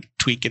had to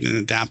tweak it and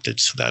adapt it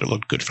so that it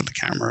looked good for the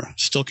camera,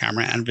 still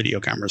camera and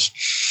video cameras.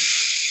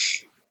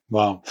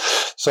 Wow.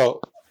 So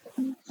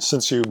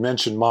since you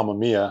mentioned Mamma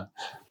Mia,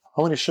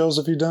 how many shows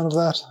have you done of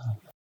that?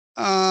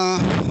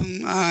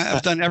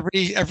 I've done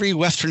every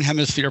Western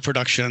Hemisphere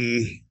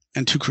production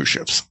and 2 cruise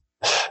ships.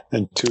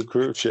 And 2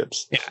 cruise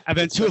ships. Yeah, I've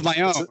been 2 of my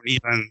own,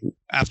 even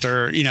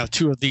after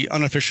 2 of the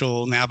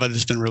unofficial. Now that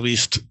it's been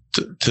released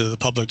to the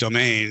public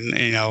domain,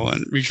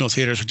 and regional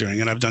theaters are doing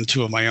it. I've done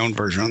 2 of my own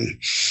version.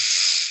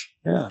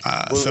 Yeah.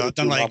 So I've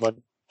done like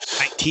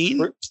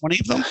 19, 20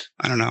 of them.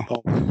 I don't know.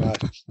 Oh my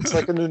God. It's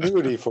like an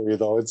annuity for you,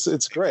 though.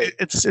 It's great.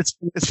 It's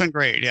been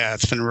great. Yeah,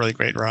 it's been a really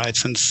great ride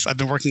since I've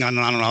been working on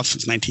and off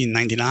since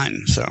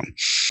 1999. So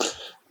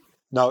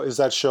now, is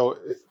that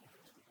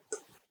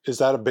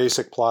a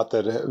basic plot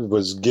that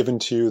was given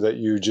to you that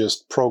you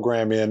just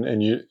program in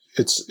and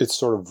it's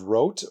sort of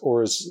rote,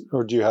 or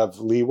do you have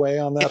leeway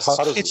on that?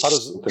 How does it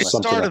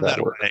started like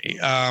that work? Way.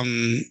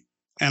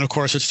 And of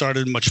course, it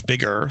started much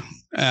bigger.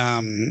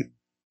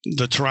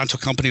 The Toronto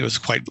company was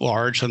quite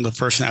large, and the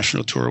first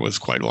national tour was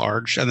quite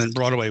large, and then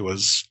Broadway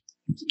was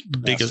the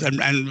biggest,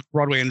 and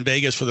Broadway and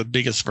Vegas were the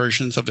biggest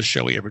versions of the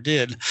show we ever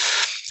did.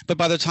 But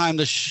by the time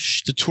the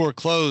tour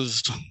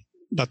closed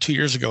about 2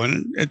 years ago,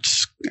 and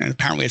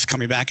apparently it's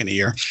coming back in a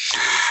year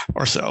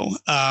or so,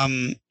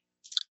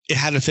 it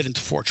had to fit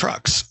into 4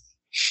 trucks.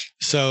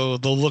 So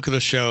the look of the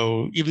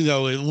show, even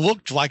though it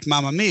looked like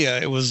Mamma Mia,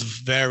 it was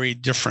very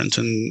different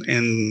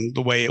in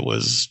the way it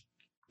was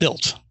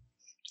built.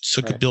 So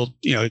right.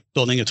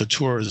 Building it to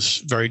tour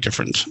is very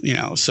different,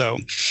 so,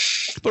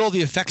 but all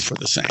the effects were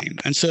the same.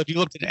 And so if you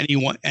looked at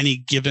any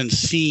given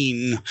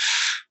scene,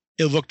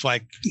 it looked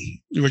like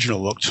the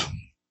original looked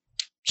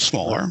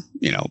smaller,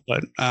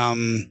 but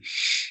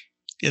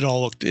it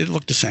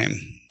looked the same,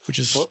 which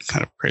is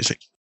kind of crazy.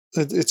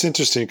 It's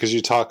interesting because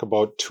you talk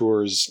about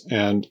tours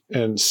and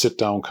sit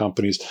down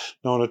companies.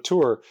 Now on a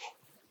tour,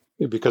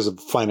 because of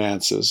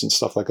finances and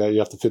stuff like that, you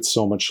have to fit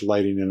so much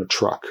lighting in a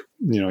truck.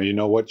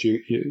 What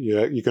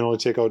you can only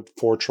take out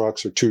 4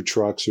 trucks or 2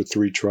 trucks or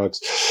 3 trucks.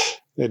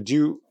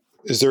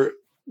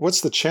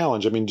 What's the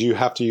challenge? I mean, do you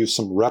have to use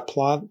some rep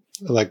plot?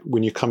 Like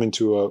when you come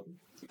into a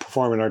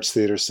performing arts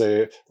theater,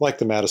 say like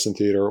the Madison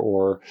Theater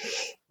or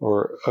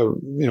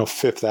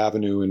Fifth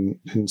Avenue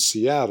in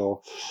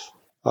Seattle,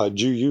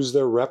 do you use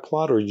their rep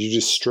plot, or you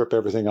just strip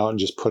everything out and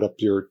just put up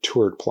your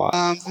toured plot?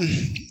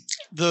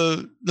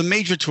 The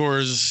major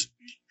tours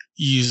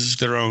use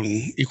their own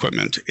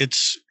equipment.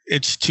 It's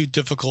too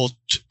difficult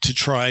to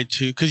try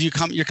to, because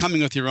you're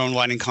coming with your own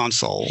lighting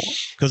console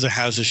because it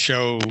has a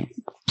show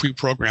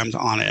pre-programmed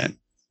on it,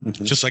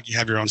 mm-hmm. just like you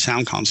have your own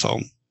sound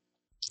console.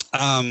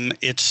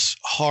 It's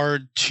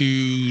hard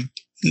to.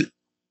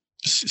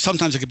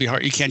 Sometimes it could be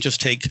hard. You can't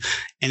just take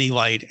any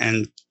light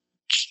and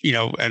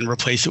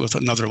replace it with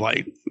another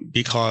light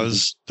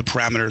because the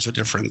parameters are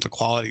different, the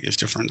quality is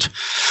different.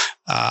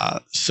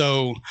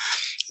 So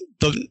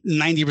the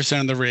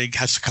 90% of the rig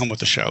has to come with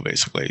the show,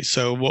 basically.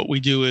 So what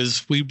we do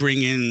is we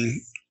bring in,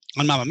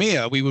 on Mamma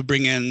Mia, we would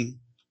bring in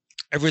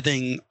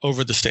everything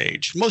over the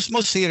stage.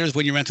 Most theaters,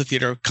 when you rent a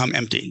theater, come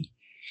empty.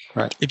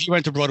 Right. If you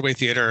rent a Broadway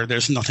theater,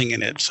 there's nothing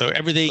in it. So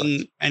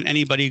everything, and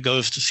anybody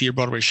goes to see a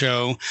Broadway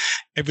show,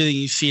 everything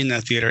you see in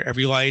that theater,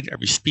 every light,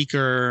 every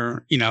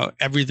speaker,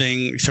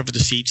 everything except for the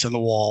seats and the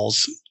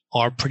walls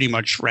are pretty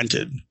much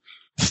rented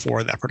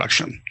for that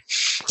production.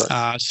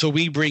 So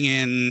we bring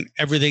in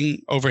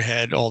everything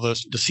overhead, all the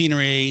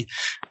scenery,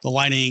 the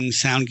lighting,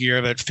 sound gear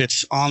that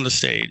fits on the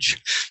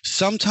stage.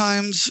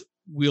 Sometimes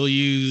we'll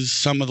use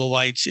some of the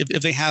lights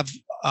if they have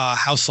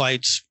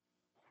house-owned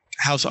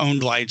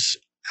lights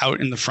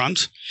out in the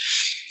front,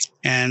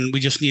 and we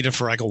just need it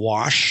for like a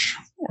wash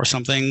or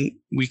something.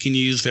 We can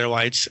use their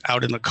lights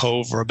out in the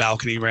cove or a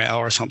balcony rail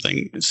or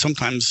something.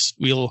 Sometimes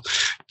the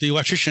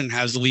electrician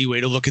has the leeway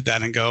to look at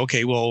that and go,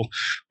 okay, well,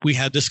 we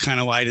have this kind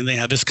of light and they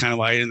have this kind of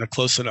light and they're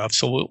close enough,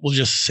 so we'll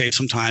just save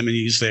some time and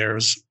use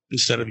theirs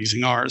instead of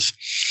using ours.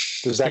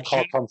 Does that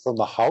call come from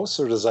the house,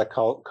 or does that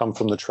call come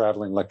from the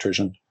traveling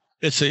electrician?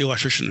 It's the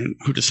electrician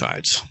who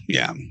decides.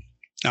 Yeah.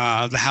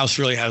 The house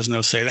really has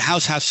no say. The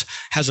house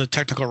has a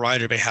technical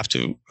rider they have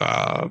to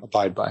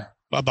abide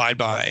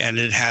by, and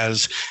it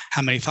has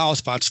how many follow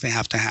spots they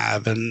have to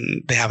have,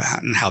 and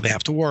how they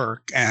have to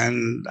work,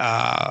 and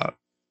how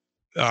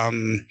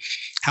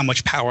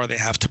much power they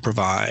have to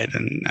provide,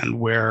 and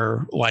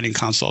where lighting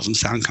consoles and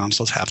sound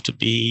consoles have to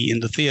be in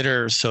the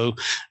theater. So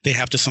they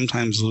have to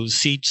sometimes lose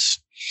seats,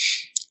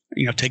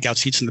 take out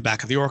seats in the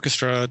back of the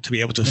orchestra to be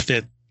able to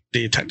fit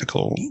the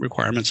technical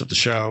requirements of the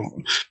show.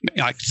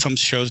 Like some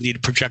shows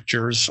need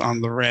projectors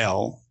on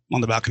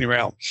the balcony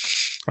rail,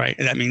 right?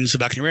 And that means the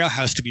balcony rail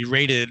has to be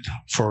rated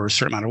for a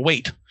certain amount of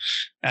weight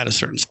at a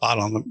certain spot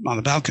on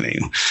the balcony.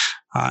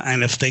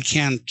 And if they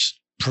can't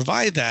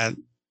provide that,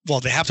 well,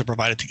 they have to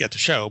provide it to get the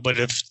show. But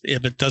if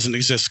it doesn't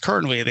exist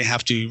currently, they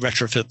have to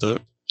retrofit the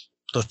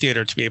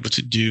theater to be able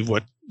to do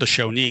what the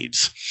show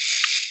needs.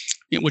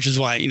 Which is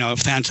why,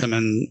 Phantom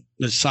and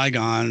Miss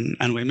Saigon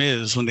and Les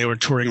Mis, when they were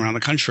touring around the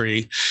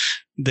country,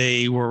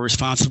 they were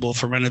responsible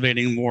for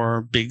renovating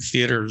more big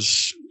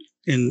theaters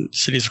in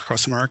cities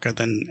across America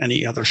than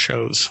any other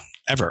shows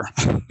ever.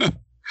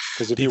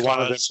 Because if you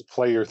wanted them to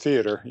play your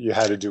theater, you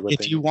had to do what.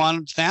 If you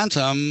wanted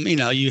Phantom,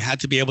 you had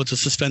to be able to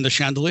suspend a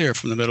chandelier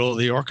from the middle of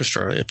the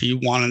orchestra. If you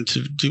wanted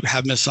to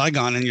have Miss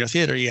Saigon in your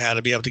theater, you had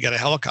to be able to get a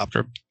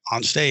helicopter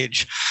on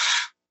stage.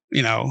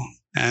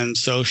 And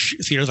so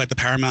theaters like the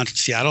Paramount in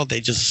Seattle,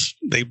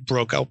 they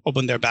broke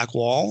open their back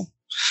wall,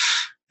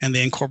 and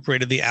they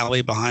incorporated the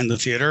alley behind the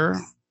theater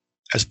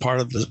as part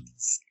of the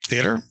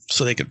theater,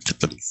 so they could fit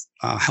the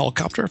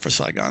helicopter for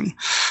Saigon.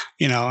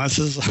 This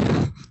is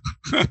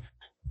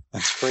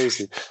that's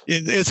crazy.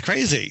 It's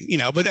crazy,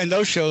 But then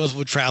those shows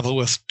would travel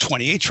with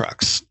 28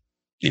 trucks,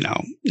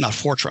 not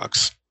 4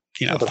 trucks.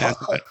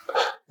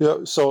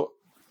 So.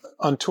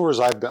 On tours,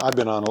 I've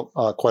been on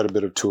quite a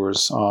bit of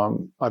tours.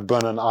 I've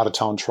been on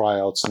out-of-town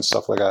tryouts and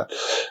stuff like that.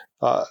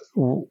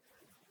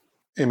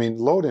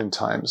 Load-in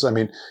times.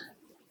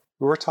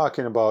 We're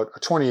talking about a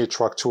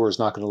 28-truck tour is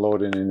not going to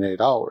load in 8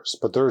 hours,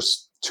 but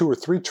there's 2 or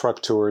 3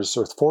 truck tours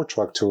or 4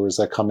 truck tours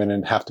that come in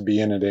and have to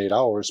be in at 8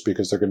 hours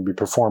because they're going to be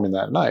performing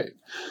that night.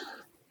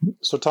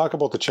 So talk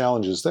about the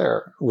challenges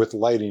there with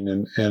lighting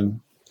and.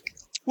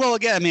 Well,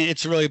 again,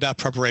 it's really about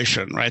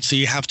preparation, right? So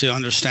you have to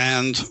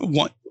understand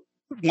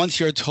once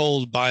you're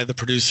told by the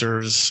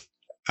producers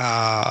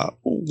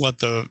what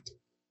the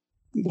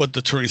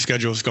touring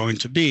schedule is going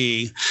to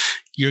be,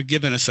 you're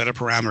given a set of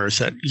parameters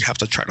that you have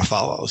to try to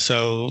follow.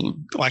 So,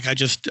 like I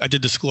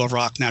did the School of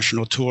Rock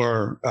national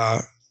tour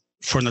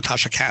for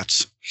Natasha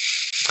Katz,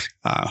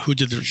 who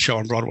did the show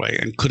on Broadway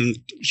and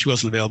she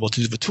wasn't available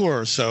to do the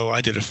tour, so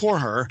I did it for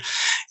her.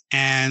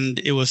 And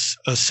it was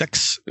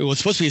supposed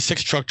to be a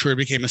 6-truck tour. It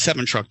became a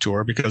 7-truck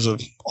tour because of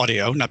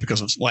audio, not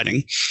because of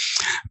lighting.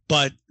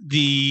 But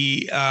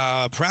the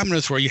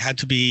parameters were you had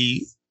to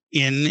be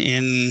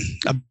in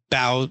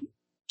about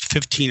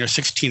 15 or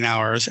 16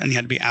 hours, and you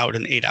had to be out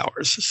in 8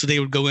 hours. So they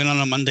would go in on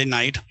a Monday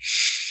night.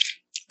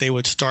 They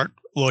would start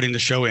loading the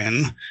show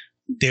in.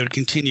 They would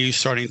continue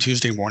starting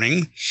Tuesday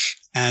morning,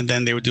 and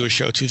then they would do a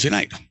show Tuesday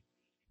night.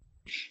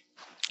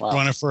 Wow.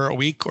 Run it for a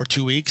week or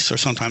 2 weeks or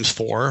sometimes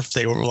 4 if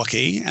they were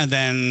lucky. And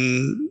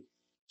then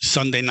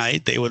Sunday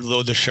night, they would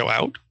load the show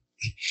out,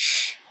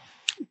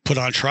 put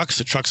on trucks.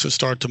 The trucks would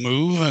start to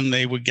move, and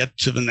they would get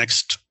to the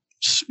next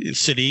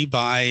city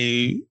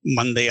by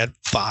Monday at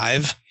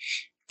 5.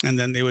 And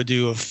then they would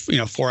do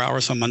 4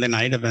 hours on Monday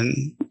night and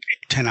then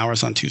 10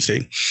 hours on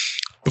Tuesday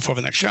before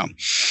the next show.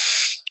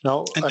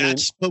 No,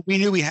 but we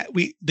knew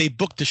they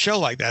booked the show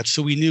like that,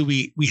 so we knew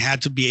we had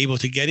to be able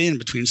to get in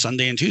between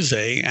Sunday and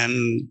Tuesday,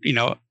 and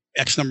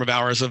X number of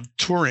hours of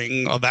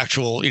touring of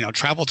actual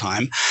travel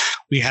time.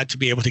 We had to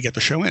be able to get the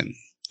show in.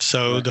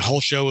 So right. The whole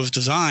show was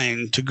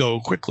designed to go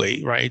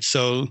quickly, right?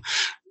 So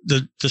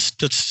the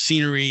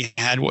scenery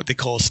had what they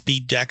call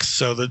speed decks.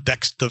 So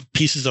the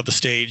pieces of the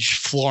stage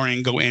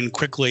flooring go in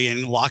quickly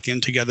and lock in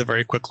together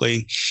very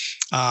quickly.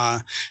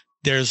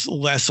 There's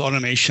less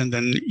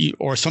automation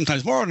or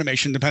sometimes more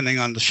automation depending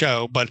on the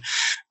show, but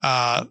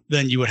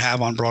than you would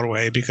have on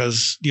Broadway,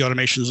 because the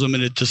automation is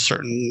limited to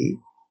certain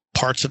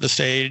parts of the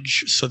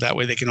stage. So that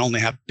way they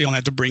only have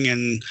to bring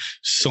in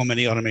so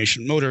many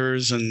automation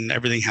motors, and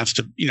everything has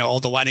to, all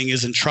the lighting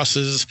is in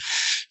trusses,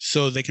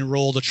 so they can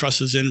roll the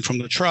trusses in from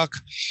the truck,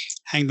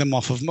 hang them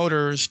off of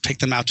motors, take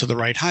them out to the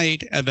right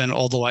height, and then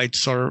all the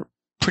lights are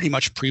pretty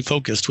much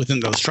pre-focused within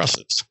those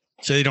trusses.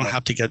 So they don't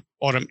have to get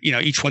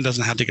each one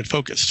doesn't have to get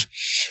focused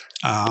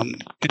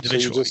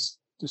individually.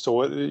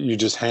 So you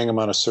just hang them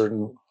on a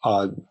certain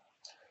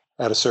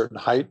at a certain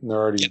height, and they're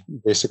already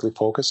basically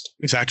focused.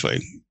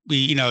 Exactly.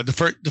 We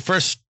the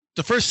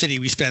first city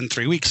we spend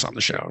 3 weeks on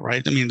the show,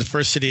 right? The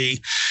first city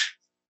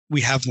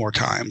we have more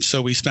time,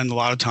 so we spend a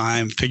lot of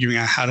time figuring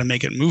out how to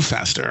make it move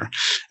faster,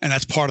 and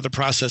that's part of the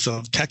process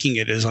of teching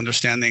it, is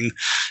understanding.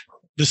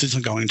 This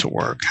isn't going to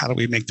work. How do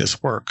we make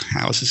this work?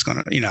 How is this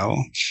going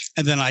to,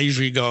 and then I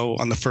usually go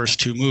on the first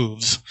 2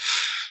 moves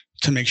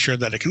to make sure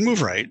that it can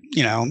move right,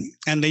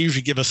 and they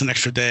usually give us an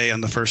extra day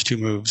on the first two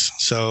moves.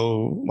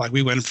 So like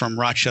we went from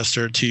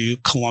Rochester to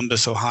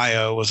Columbus,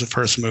 Ohio was the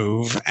first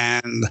move.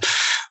 And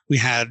we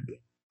had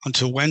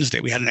until Wednesday,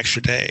 we had an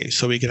extra day.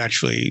 So we could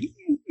actually,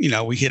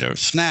 we hit a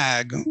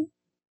snag,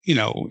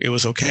 it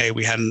was okay.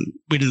 We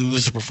didn't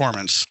lose the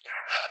performance.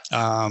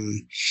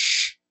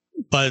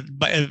 But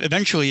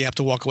eventually you have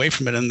to walk away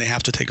from it and they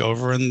have to take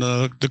over. And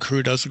the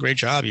crew does a great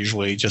job,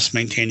 usually just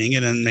maintaining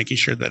it and making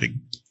sure that it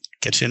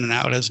gets in and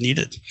out as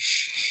needed,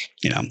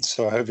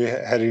 So have you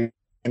had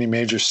any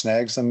major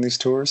snags on these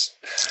tours?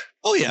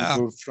 Oh yeah.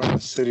 Moved from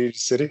city to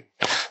city?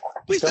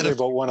 Tell me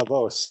about one of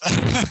those.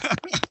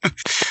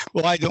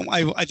 Well, I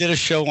did a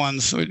show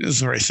once. It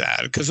was very sad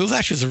because it was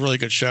actually a really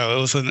good show.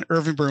 It was an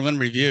Irving Berlin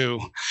review.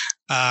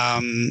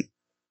 That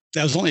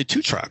was only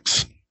 2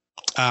 trucks.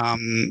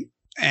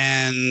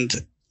 And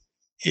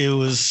it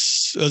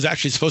was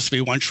actually supposed to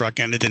be 1 truck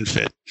and it didn't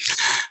fit.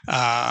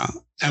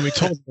 And we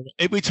told them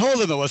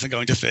it wasn't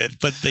going to fit,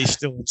 but they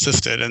still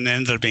insisted, and it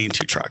ended up being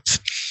 2 trucks.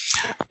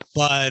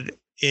 But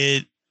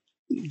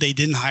they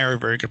didn't hire a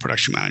very good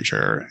production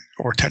manager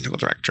or technical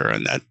director,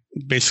 and that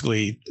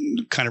basically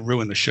kind of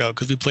ruined the show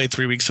because we played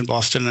 3 weeks in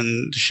Boston,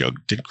 and the show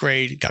did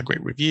great, got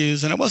great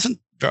reviews, and it wasn't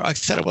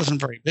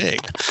very big.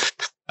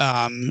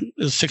 It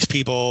was 6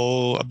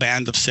 people, a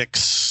band of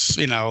 6,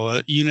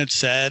 a unit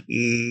set,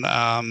 and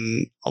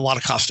a lot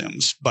of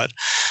costumes, but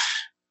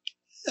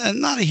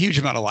not a huge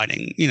amount of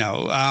lighting,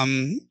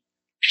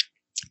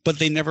 but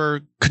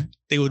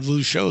they would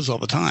lose shows all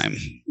the time.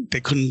 They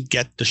couldn't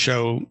get the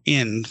show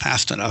in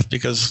fast enough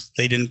because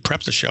they didn't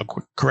prep the show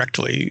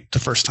correctly the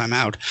first time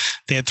out.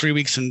 They had 3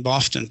 weeks in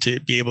Boston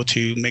to be able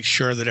to make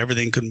sure that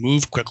everything could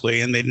move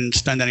quickly, and they didn't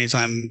spend any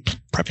time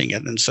prepping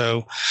it. And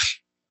so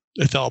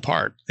it fell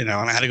apart, and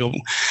I had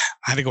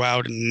to go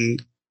out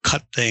and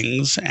cut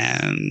things,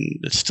 and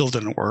it still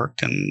didn't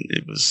work. And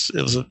it was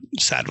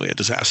sadly a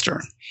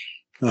disaster.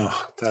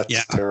 Oh,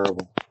 that's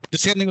terrible. The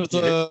same thing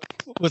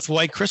with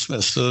White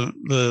Christmas,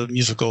 the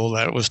musical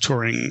that was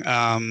touring.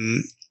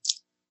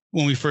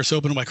 When we first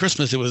opened White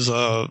Christmas, it was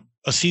a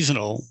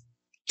seasonal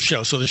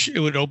show. So it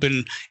would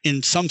open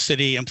in some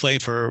city and play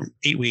for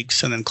 8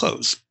 weeks and then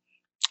close.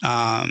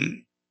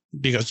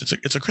 Because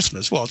it's a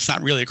Christmas. Well, it's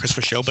not really a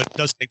Christmas show, but it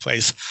does take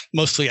place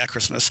mostly at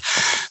Christmas.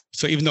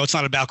 So even though it's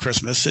not about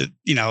Christmas,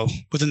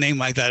 with a name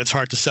like that, it's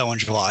hard to sell in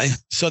July.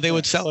 So they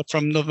would sell it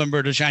from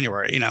November to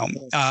January.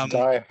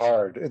 Die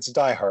Hard. It's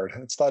Die Hard.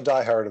 It's the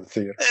Die Hard of the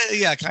theater.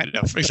 Yeah, kind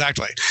of,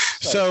 exactly.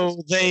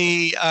 So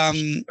they,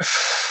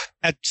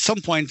 at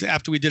some point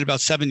after we did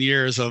about 7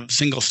 years of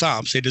single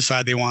stops, they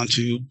decided they wanted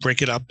to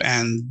break it up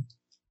and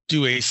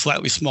do a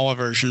slightly smaller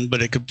version,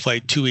 but it could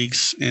play 2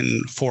 weeks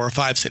in 4 or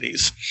 5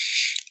 cities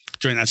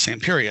during that same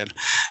period.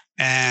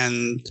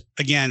 And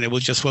again, it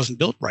just wasn't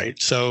built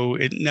right. So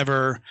it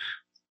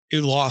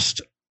lost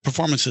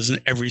performances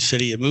in every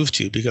city it moved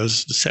to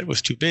because the set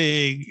was too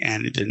big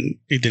and it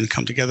didn't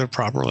come together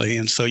properly.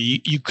 And so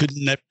it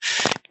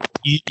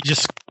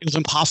was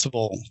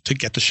impossible to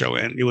get the show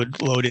in. It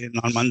would load in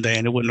on Monday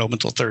and it wouldn't open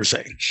until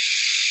Thursday.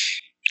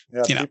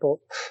 Yeah,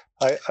 people,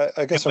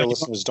 I guess our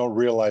listeners don't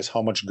realize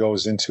how much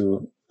goes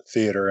into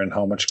theater and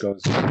how much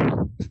goes,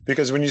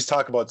 because when you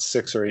talk about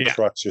 6 or 8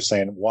 trucks, you're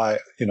saying why,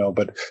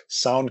 but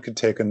sound could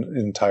take an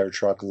entire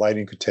truck,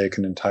 lighting could take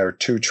an entire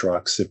 2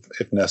 trucks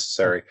if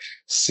necessary,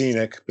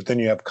 scenic, but then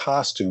you have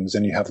costumes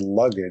and you have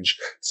luggage.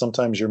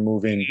 Sometimes you're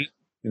moving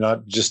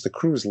not just the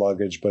crew's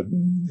luggage, but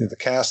the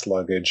cast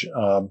luggage,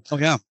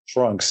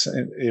 trunks.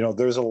 And,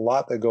 there's a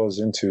lot that goes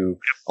into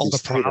all the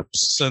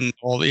props and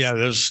all.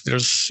 There's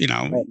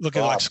look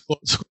at like School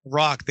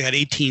Rock. They had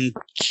 18,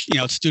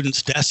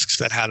 students' desks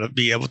that had to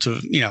be able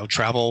to,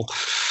 travel.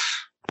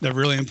 They're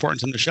really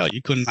important in the show.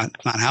 You couldn't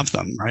not have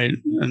them, right?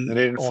 And they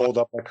didn't fold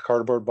up like a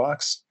cardboard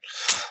box.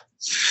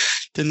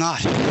 Did not.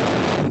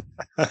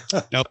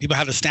 People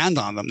had to stand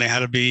on them. They had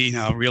to be,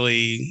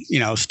 really,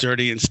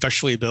 sturdy and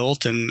specially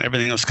built, and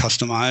everything was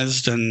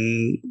customized.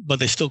 But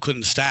they still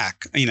couldn't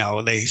stack.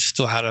 They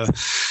still had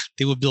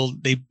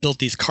they built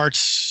these carts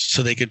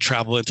so they could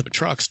travel into the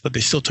trucks, but they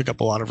still took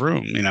up a lot of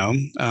room.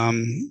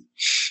 And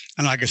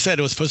like I said,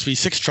 it was supposed to be a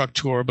 6-truck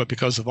tour, but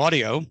because of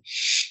audio,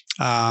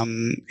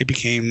 it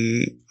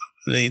became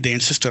they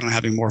insisted on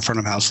having more front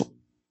of house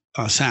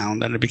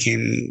sound, and it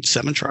became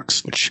 7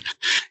 trucks, which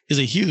is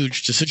a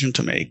huge decision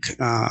to make. It's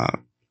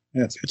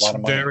a lot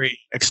of money. Very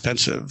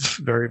expensive,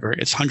 very, very.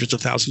 It's hundreds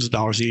of thousands of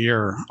dollars a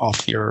year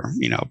off your,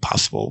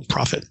 possible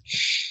profit.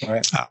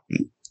 Right.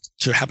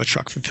 To have a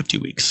truck for 50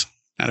 weeks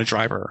and a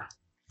driver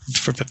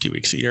for 50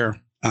 weeks a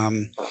year.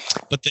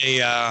 But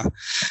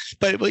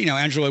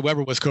Andrew Lloyd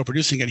Webber was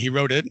co-producing it. He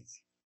wrote it,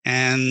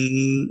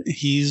 and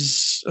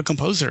he's a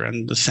composer,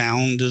 and the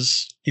sound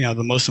is,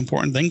 the most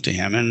important thing to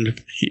him. And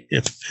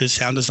if his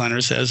sound designer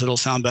says it'll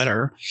sound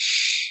better,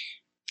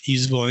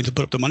 he's willing to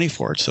put up the money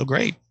for it. So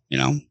great,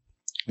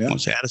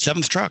 Once they add a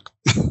 7th truck.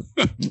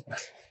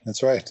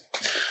 That's right.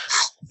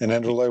 And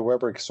Andrew Lloyd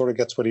Webber sort of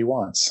gets what he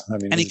wants. I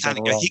mean, and he kind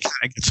of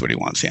gets what he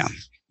wants. Yeah,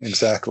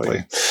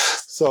 exactly.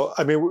 So,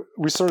 I mean,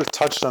 we sort of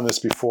touched on this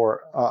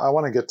before. I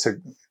want to get to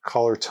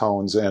color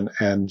tones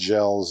and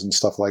gels and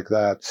stuff like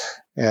that,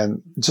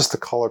 and just the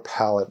color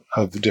palette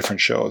of the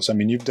different shows. I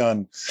mean, you've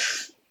done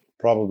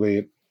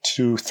probably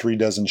 2-3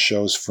 dozen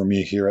shows for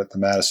me here at the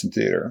Madison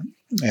Theater,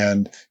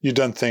 and you've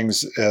done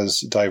things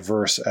as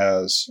diverse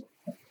as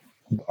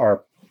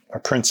our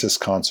Princess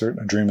concert,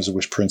 A Dream is a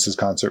Wish Princess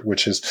concert,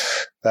 which is,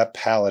 that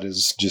palette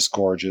is just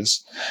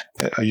gorgeous.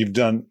 You've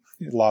done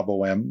La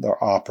Boheme, the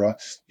opera.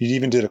 You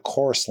even did a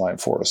chorus line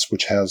for us,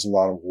 which has a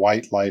lot of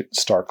white light,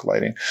 stark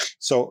lighting.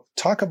 So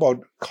talk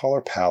about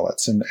color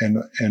palettes and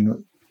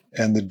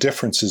the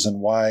differences, and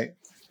why,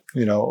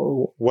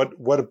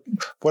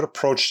 what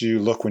approach do you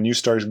look when you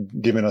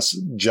started giving us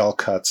gel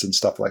cuts and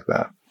stuff like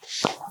that?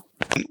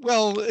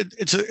 Well,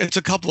 it's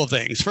a couple of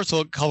things. First of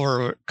all,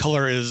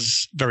 color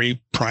is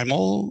very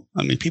primal.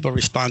 I mean, people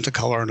respond to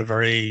color in a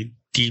very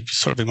deep,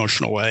 sort of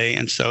emotional way,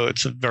 and so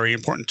it's a very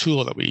important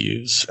tool that we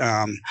use.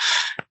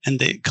 And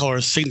the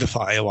colors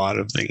signify a lot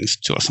of things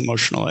to us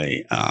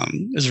emotionally.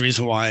 There's a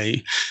reason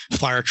why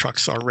fire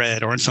trucks are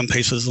red, or in some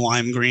cases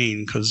lime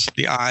green, because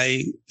the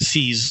eye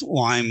sees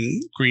lime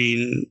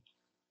green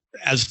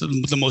as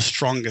the most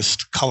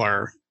strongest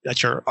color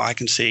that your eye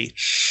can see.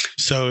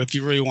 So if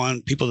you really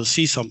want people to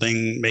see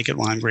something, make it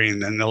lime green,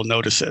 then they'll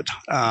notice it.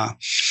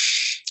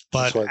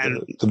 But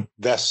the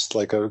vests,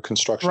 like a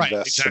construction right,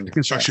 vest, exactly.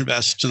 Construction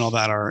vests and all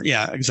that are,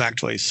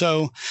 exactly.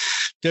 So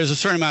there's a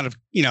certain amount of,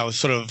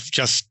 sort of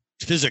just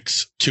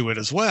physics to it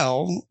as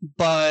well.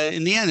 But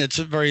in the end, it's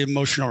a very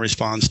emotional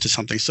response to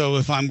something. So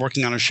if I'm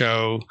working on a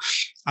show,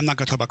 I'm not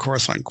going to talk about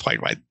chorus line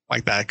quite right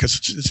like that, because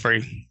it's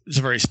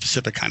a very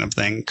specific kind of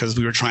thing, because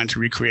we were trying to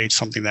recreate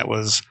something that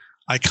was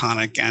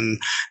iconic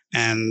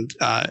and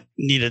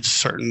needed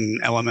certain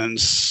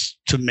elements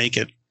to make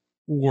it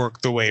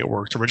work the way it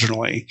worked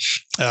originally.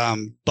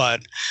 And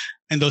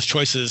those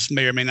choices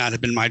may or may not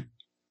have been might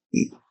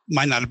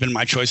not have been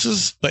my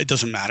choices, but it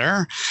doesn't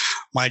matter.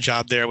 My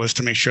job there was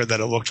to make sure that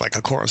it looked like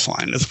a chorus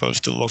line as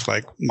opposed to look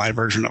like my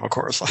version of a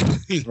chorus line.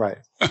 Right.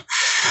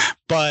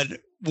 But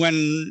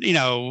when,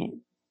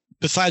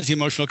 besides the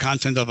emotional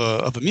content of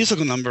a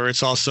musical number,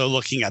 it's also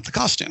looking at the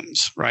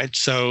costumes, right?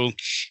 So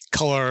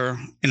color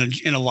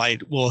in a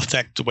light will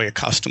affect the way a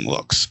costume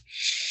looks.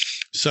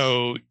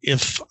 So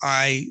if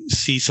I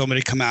see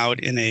somebody come out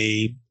in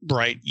a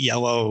bright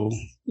yellow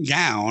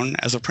gown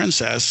as a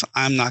princess,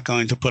 I'm not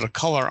going to put a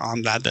color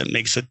on that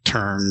makes it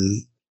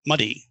turn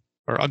muddy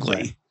or ugly.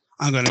 Right.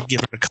 I'm going to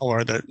give it a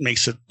color that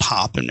makes it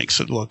pop and makes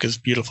it look as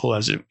beautiful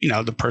as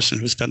the person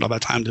who spent all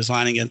that time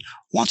designing it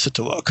wants it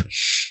to look.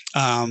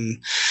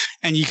 And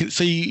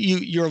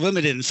you're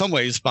limited in some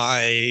ways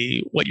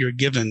by what you're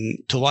given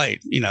to light,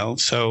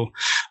 So,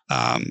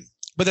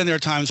 but then there are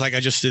times, like I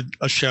just did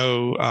a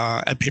show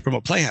at Paper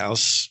Mill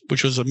Playhouse,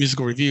 which was a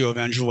musical review of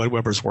Andrew Lloyd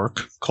Webber's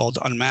work called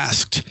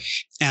Unmasked,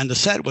 and the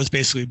set was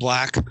basically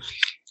black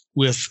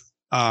with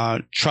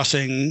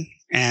trussing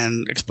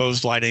and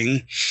exposed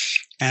lighting,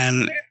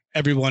 and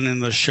everyone in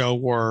the show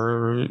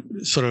wore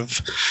sort of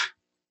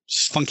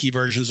funky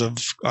versions of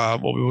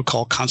what we would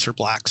call concert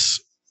blacks.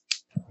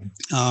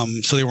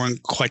 So they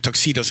weren't quite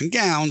tuxedos and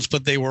gowns,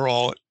 but they were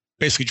all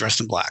basically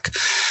dressed in black.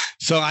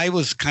 So I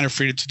was kind of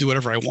free to do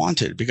whatever I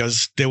wanted,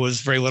 because there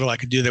was very little I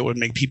could do that would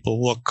make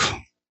people look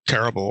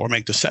terrible or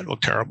make the set look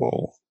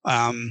terrible.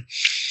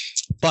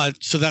 But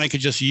so then I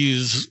could just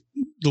use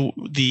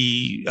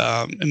the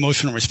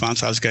emotional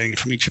response I was getting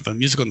from each of the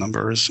musical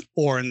numbers,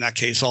 or in that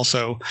case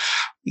also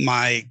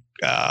my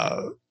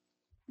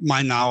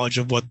knowledge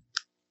of what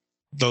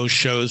those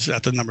shows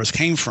that the numbers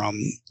came from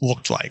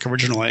looked like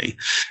originally,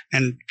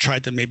 and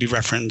tried to maybe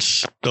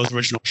reference those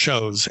original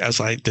shows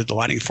as I did the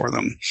lighting for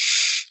them.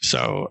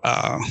 So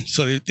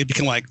they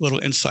become like little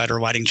insider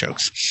lighting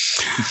jokes.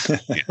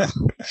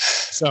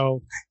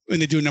 So when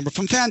they do a number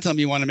from Phantom,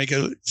 you want to make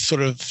it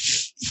sort of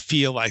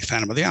feel like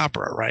Phantom of the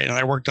Opera, right? And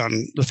I worked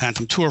on the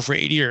Phantom tour for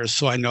 8 years,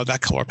 so I know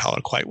that color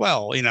palette quite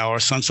well, or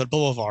Sunset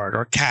Boulevard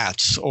or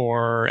Cats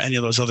or any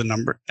of those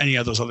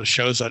other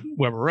shows that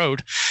Webber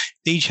wrote.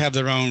 They each have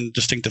their own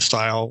distinctive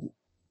style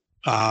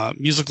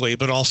musically,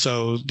 but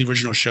also the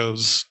original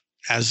shows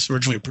as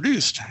originally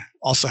produced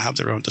also have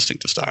their own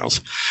distinctive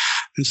styles.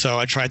 And so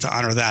I tried to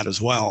honor that as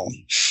well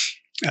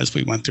as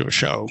we went through a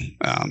show.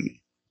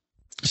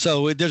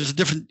 So there's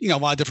a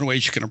lot of different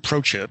ways you can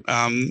approach it.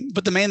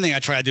 But the main thing I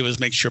try to do is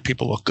make sure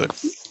people look good.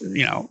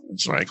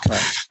 It's like,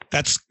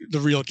 that's the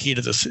real key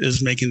to this,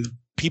 is making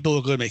people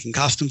look good, making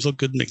costumes look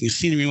good, making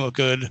scenery look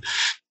good.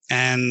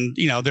 And,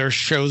 there are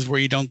shows where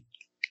you don't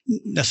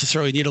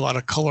necessarily need a lot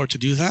of color to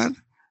do that.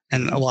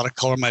 And a lot of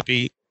color might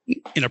be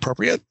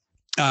inappropriate.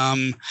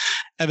 And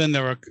then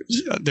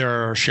there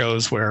are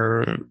shows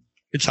where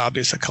it's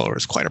obvious that color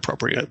is quite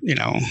appropriate,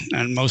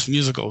 and most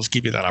musicals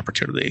give you that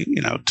opportunity,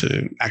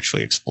 to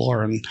actually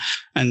explore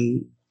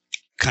and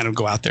kind of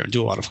go out there and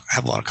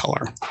have a lot of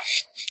color,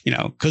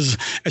 because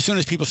as soon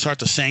as people start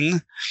to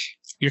sing,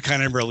 you're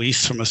kind of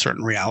released from a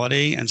certain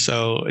reality. And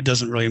so it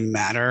doesn't really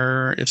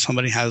matter if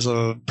somebody has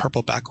a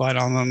purple backlight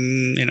on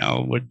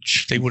them,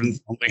 which they wouldn't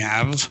normally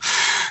have.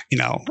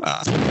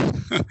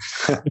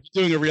 if you're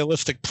doing a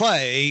realistic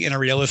play in a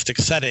realistic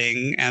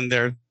setting and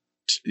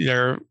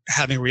they're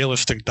having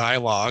realistic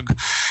dialogue,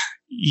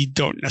 you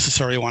don't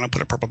necessarily want to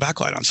put a purple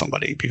backlight on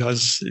somebody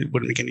because it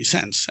wouldn't make any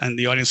sense. And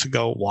the audience would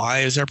go, why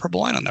is there a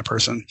purple light on that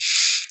person?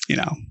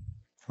 Right.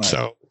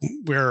 So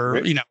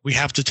we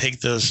have to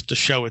take the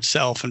show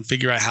itself and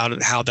figure out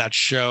how that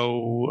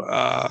show,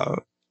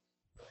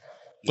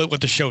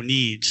 what the show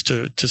needs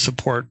to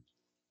support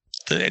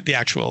the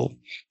actual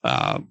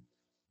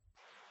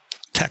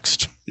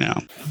text.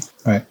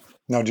 Right.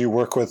 Now, do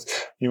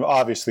you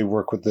obviously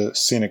work with the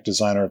scenic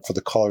designer for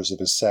the colors of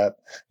his set.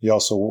 You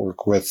also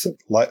work with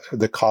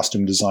the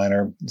costume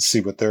designer,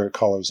 see what their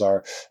colors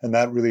are. And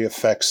that really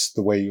affects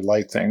the way you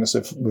light things.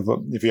 If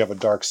you have a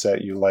dark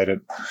set, you light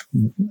it,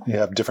 you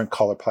have different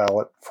color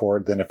palette for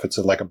it than if it's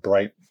like a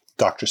bright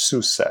Dr.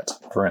 Seuss set,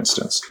 for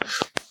instance.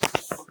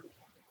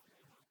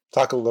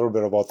 Talk a little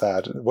bit about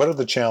that. What are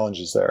the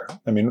challenges there?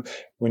 I mean,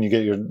 when you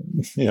get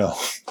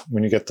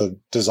when you get the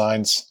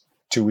designs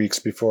 2 weeks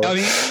before. I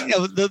mean,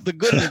 the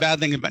good and the bad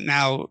thing about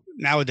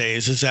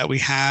nowadays is that we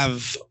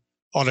have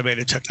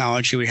automated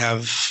technology. We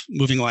have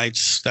moving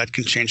lights that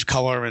can change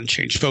color and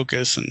change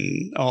focus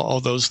and all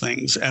those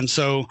things. And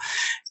so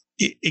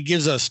it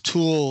gives us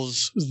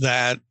tools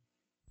that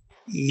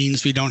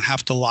means we don't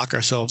have to lock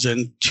ourselves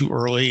in too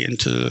early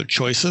into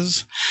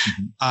choices.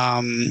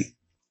 Mm-hmm.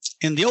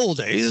 In the old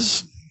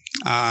days,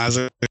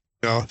 right?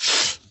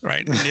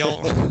 In the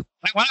old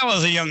when I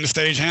was a young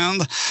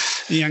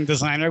stagehand, a young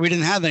designer, we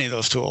didn't have any of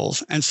those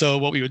tools. And so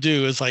what we would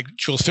do is like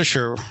Jules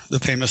Fisher, the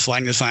famous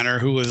lighting designer,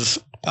 who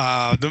was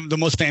the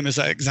most famous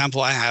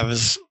example I have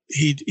is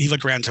he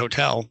lit Grand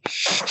Hotel.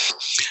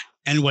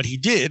 And what he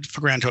did for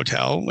Grand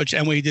Hotel, what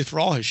he did for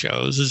all his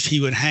shows, is he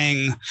would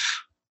hang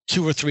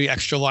two or three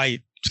extra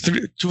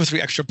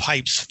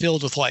pipes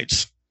filled with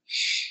lights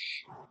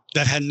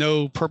that had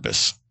no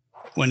purpose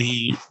when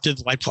he did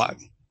the light plot.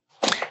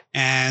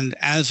 And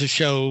as the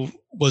show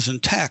was in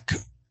tech,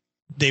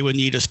 they would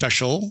need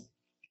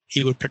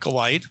he would pick a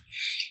light,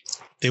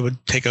 they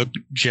would take a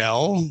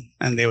gel,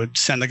 and they would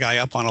send the guy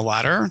up on a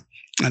ladder,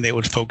 and they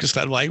would focus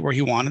that light where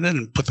he wanted it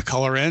and put the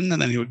color in,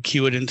 and then he would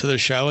cue it into the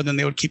show, and then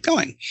they would keep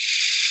going.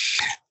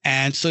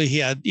 And so he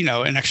had,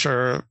 an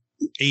extra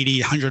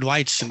 80, 100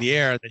 lights in the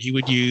air that he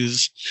would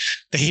use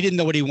that he didn't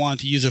know what he wanted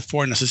to use it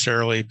for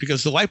necessarily,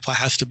 because the light plot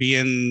has to be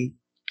in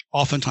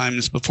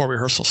oftentimes before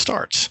rehearsal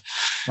starts.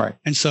 Right.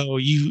 And so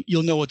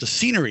you'll know what the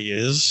scenery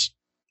is,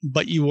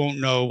 but you won't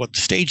know what the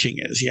staging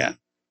is yet.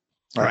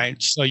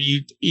 Right. So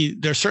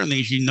there's certain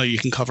things you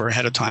can cover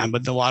ahead of time,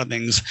 but a lot of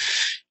things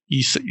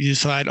you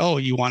decide,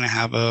 you want to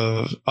have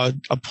a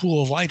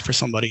pool of light for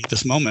somebody at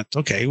this moment.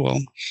 Okay, well,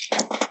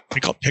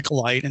 pick a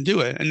light and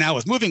do it. And now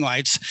with moving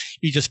lights,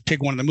 you just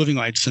pick one of the moving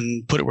lights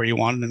and put it where you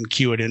want it and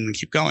cue it in and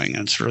keep going.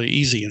 And it's really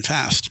easy and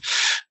fast,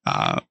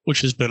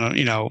 which has been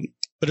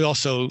but it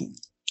also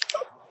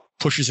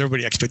pushes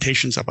everybody's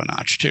expectations up a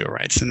notch too,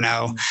 right? So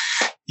now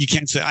you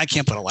can't say, I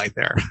can't put a light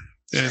there.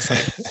 It's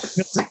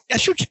like,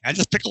 yes, you can. I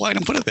just pick a light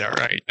and put it there,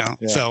 right? Yeah.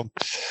 So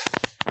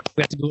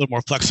we have to be a little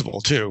more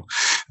flexible too.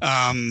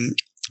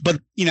 But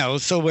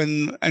so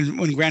when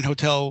Grand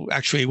Hotel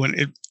when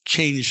it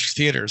changed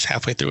theaters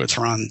halfway through its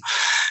run,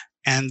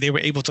 and they were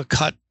able to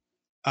cut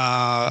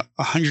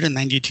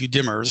 192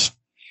 dimmers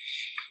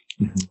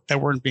that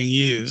weren't being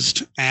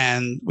used,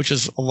 and which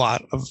is a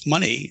lot of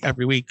money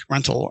every week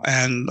rental,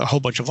 and a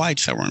whole bunch of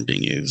lights that weren't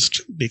being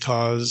used,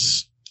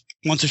 because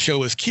once a show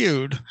was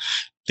cued,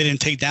 they didn't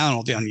take down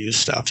all the unused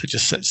stuff. It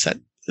just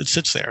it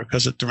sits there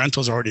because the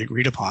rental is already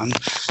agreed upon,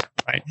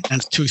 right? And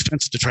it's too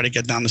expensive to try to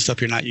get down the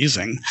stuff you're not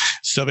using.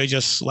 So they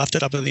just left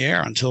it up in the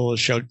air until the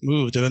show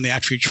moved, and then they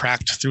actually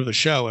tracked through the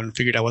show and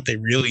figured out what they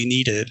really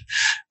needed,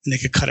 and they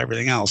could cut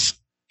everything else.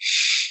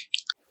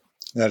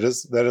 That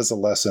is a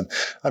lesson.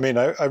 I mean,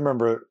 I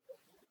remember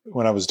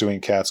when I was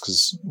doing Cats,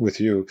 because with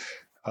you,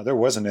 there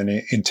wasn't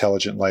any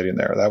intelligent lighting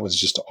there. That was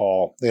just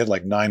all. They had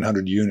like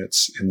 900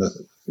 units in the.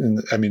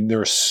 I mean, there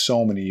were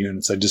so many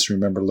units. I just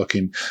remember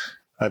looking.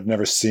 I've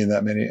never seen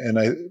that many. And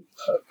the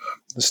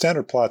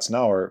standard plots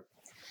now are,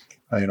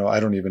 I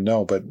don't even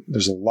know, but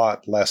there's a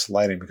lot less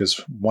lighting because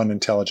one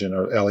intelligent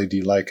or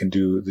LED light can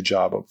do the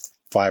job of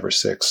 5 or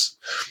 6.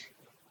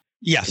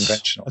 Yes,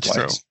 conventional that's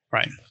lights. True.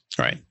 Right.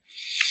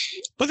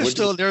 But there's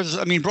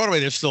Broadway,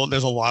 there's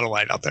a lot of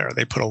light out there.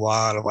 They put a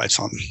lot of lights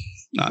on,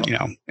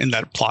 in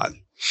that plot.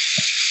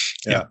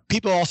 Yeah.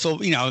 People also,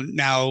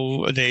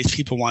 nowadays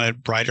people want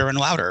it brighter and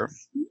louder.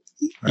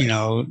 Right.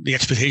 The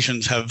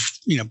expectations have,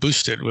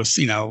 boosted with,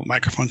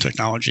 microphone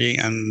technology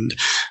and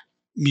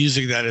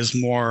music that is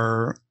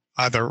more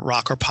either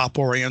rock or pop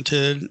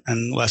oriented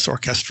and less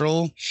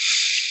orchestral.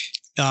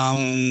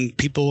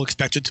 People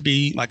expect it to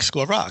be like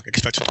School of Rock,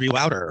 expect it to be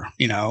louder,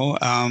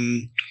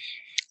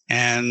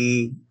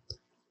 and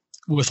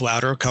with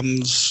louder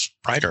comes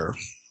brighter.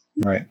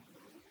 Right.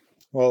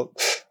 Well,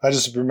 I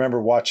just remember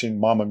watching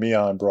Mamma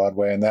Mia on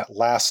Broadway, and that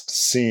last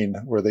scene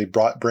where they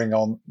bring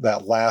on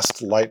that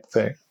last light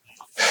thing.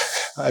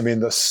 I mean,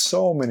 there's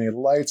so many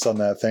lights on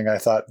that thing. I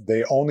thought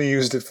they only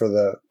used it for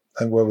the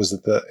and what was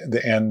it?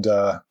 The end.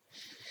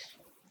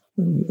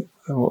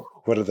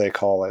 What do they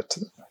call it?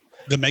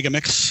 The mega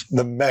mix.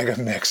 The mega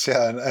mix,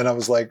 yeah. And I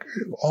was like,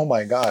 oh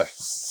my gosh.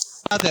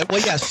 Well,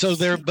 yeah. So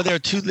they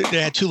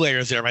had two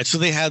layers there, right? So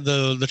they had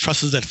the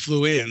trusses that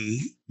flew in,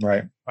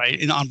 right,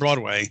 on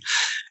Broadway,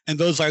 and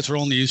those lights were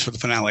only used for the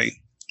finale.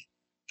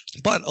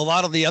 But a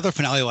lot of the other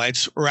finale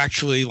lights were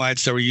actually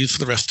lights that were used for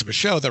the rest of the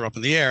show that were up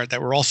in the air that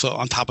were also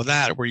on top of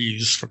that were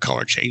used for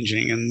color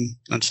changing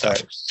and stuff.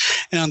 Right.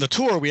 And on the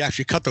tour, we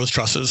actually cut those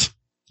trusses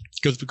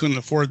because we couldn't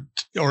afford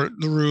or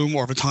the room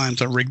or the time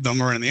to rig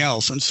them or anything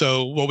else. And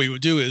so what we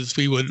would do is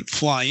we would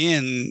fly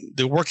in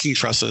the working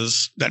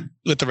trusses that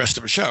lit the rest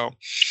of the show,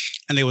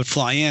 and they would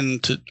fly in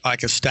to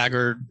like a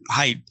staggered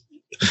height.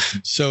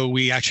 So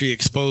we actually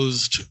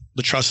exposed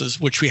the trusses,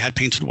 which we had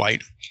painted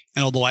white,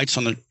 and all the lights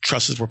on the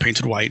trusses were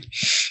painted white,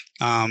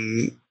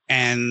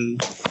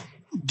 and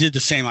did the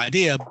same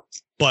idea,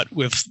 but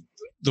with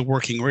the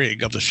working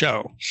rig of the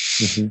show.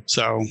 Mm-hmm.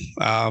 So,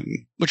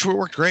 which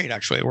worked great.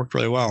 Actually, it worked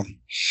really well.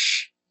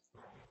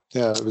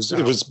 Yeah,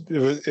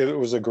 it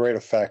was a great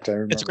effect. I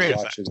remember it's a great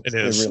watching effect.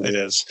 It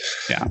is.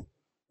 Yeah.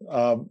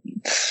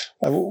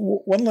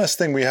 One last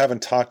thing we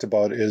haven't talked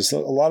about is a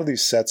lot of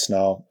these sets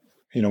now.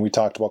 We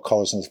talked about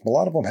colors, and a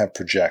lot of them have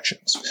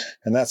projections,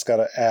 and that's got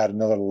to add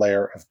another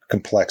layer of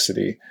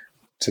complexity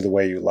to the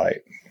way you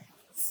light.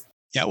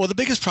 Yeah, well, the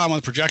biggest problem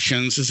with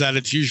projections is that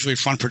it's usually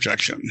front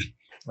projection,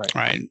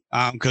 right?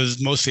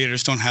 Because most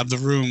theaters don't have the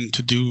room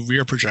to do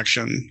rear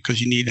projection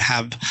because you need to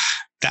have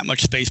that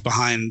much space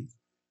behind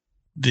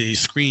the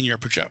screen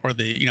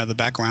the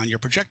background you're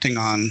projecting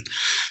on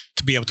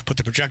to be able to put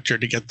the projector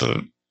to get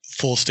the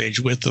full stage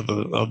width of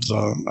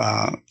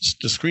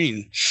the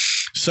screen.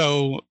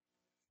 So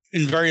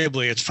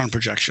invariably, it's front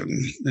projection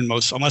in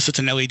most, unless it's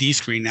an LED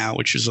screen now,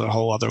 which is a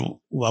whole other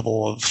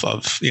level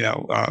of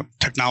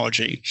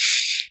technology,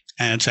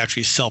 and it's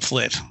actually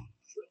self-lit,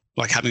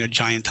 like having a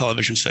giant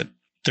television set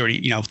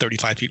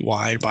 35 feet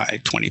wide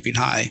by 20 feet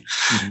high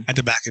at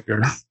the back of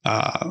your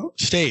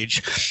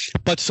stage.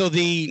 But so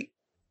the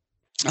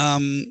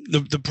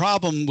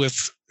problem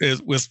with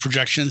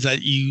projections that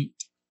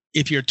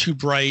if you're too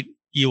bright,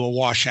 you will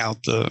wash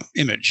out the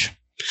image.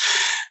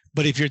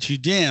 But if you're too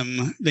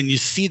dim, then you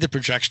see the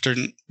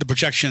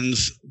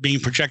projections being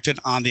projected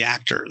on the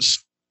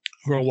actors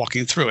who are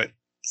walking through it.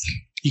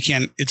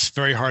 It's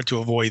very hard to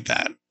avoid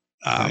that.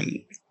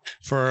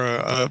 For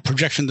a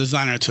projection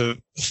designer to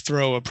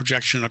throw a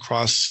projection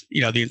across,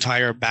 the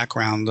entire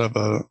background of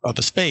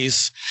a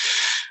space,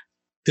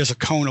 there's a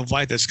cone of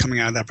light that's coming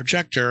out of that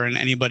projector, and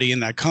anybody in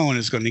that cone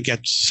is going to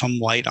get some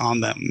light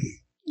on them,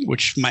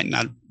 which might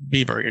not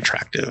be very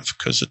attractive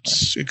because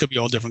it could be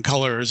all different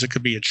colors. It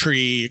could be a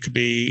tree. It could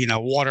be,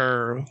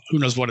 water. Who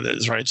knows what it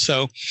is, right?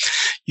 So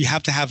you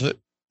have to have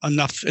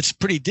enough. It's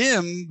pretty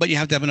dim, but you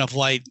have to have enough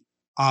light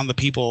on the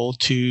people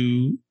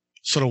to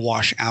sort of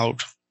wash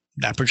out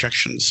that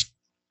projection's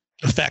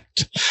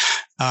effect.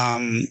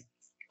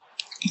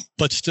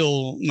 But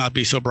still not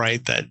be so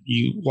bright that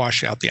you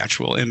wash out the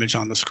actual image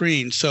on the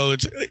screen. So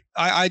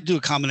I do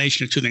a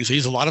combination of two things. I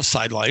use a lot of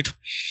side light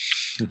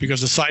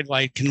because the side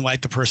light can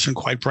light the person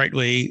quite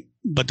brightly,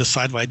 but the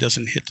side light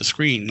doesn't hit the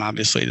screen.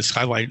 Obviously, the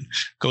side light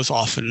goes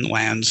off and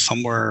lands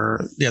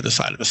somewhere the other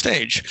side of the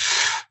stage.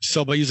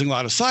 So by using a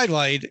lot of side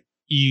light,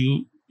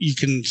 you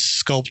can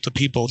sculpt the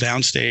people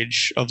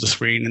downstage of the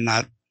screen and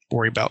not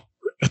worry about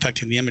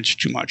affecting the image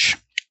too much.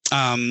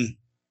 And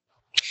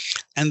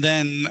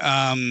then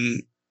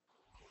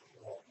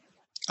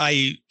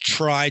I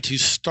try to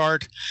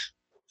start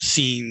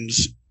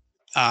scenes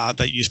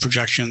that use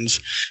projections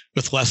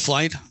with less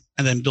light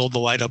and then build the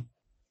light up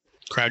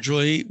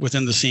gradually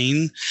within the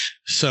scene.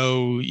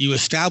 So you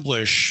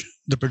establish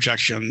the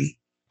projection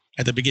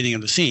at the beginning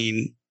of the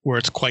scene where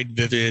it's quite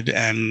vivid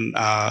and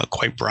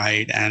quite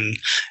bright, and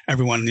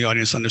everyone in the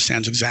audience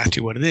understands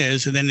exactly what it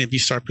is. And then if you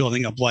start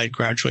building up light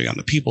gradually on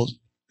the people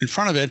in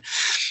front of it,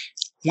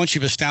 once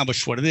you've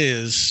established what it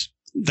is,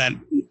 that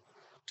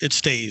it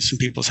stays in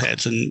people's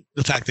heads, and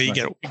the fact that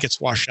it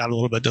gets washed out a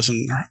little bit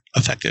doesn't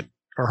affect it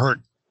or hurt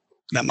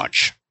that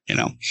much,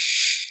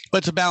 But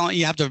it's a balance.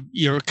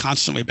 You're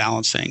constantly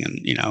balancing and,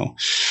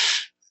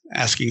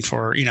 asking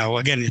for,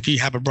 again, if you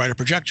have a brighter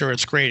projector,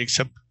 it's great,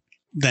 except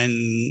then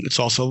it's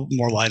also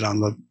more light on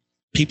the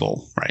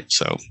people, right?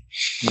 So,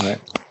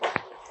 right.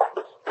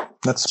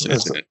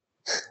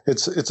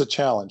 It's a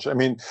challenge. I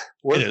mean,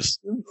 it is.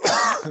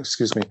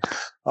 Excuse me.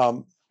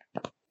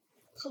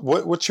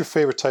 What's your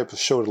favorite type of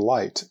show to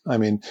light? I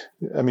mean,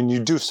 you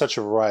do such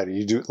a variety.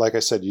 You do, like I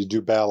said, you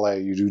do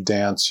ballet, you do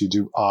dance, you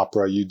do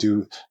opera, you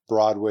do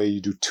Broadway,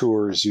 you do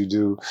tours, you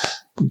do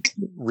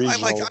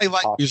regional. I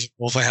like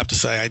musicals. I have to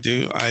say, I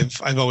do.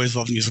 I've always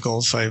loved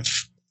musicals. I've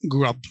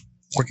grew up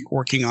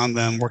working on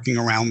them, working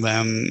around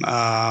them.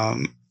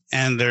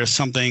 And there's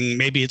something.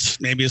 Maybe it's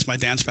my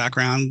dance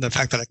background. The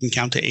fact that I can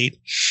count to 8.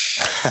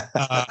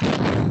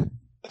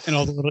 And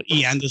all the little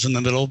E-enders in the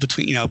middle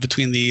between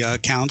the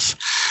counts.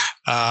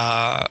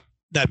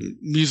 that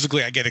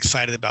musically I get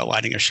excited about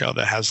lighting a show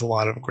that has a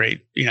lot of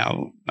great,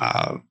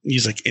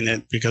 music in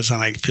it, because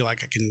then I feel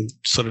like I can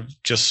sort of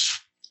just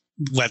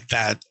let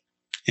that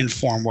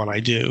inform what I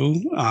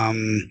do.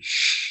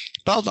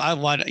 But I'll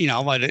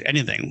light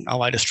anything. I'll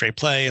light a straight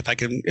play if I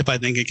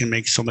think it can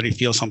make somebody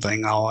feel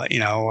something.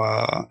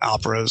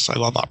 Operas. I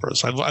love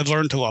operas. I've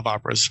learned to love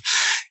operas.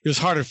 It was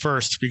hard at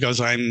first because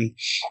I'm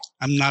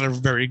not a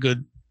very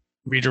good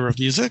reader of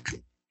music.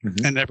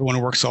 Mm-hmm. And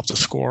everyone works off the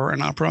score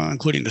in opera,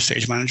 including the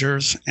stage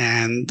managers.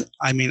 And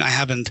I mean, I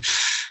haven't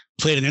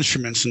played an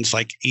instrument since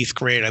like 8th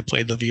grade. I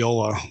played the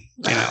viola,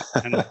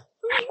 and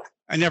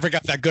I never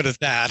got that good at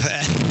that.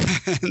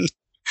 And,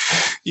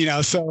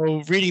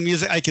 so reading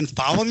music, I can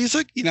follow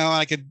music.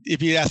 I could,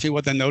 if you ask me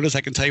what the note is,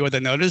 I can tell you what the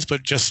note is.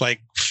 But just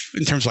like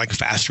in terms of like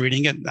fast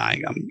reading it,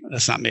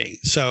 that's not me.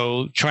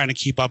 So trying to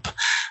keep up,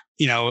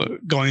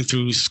 going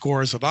through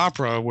scores of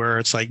opera where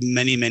it's like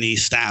many, many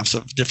staffs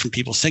of different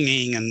people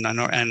singing and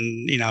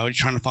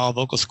trying to follow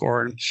vocal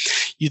score, and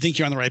you think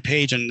you're on the right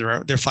page and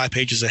they're 5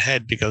 pages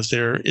ahead because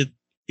or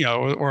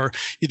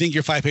you think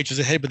you're 5 pages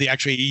ahead, but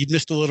you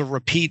missed a little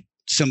repeat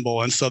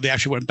symbol, and so they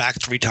actually went back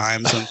 3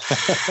 times. And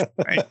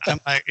I'm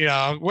like,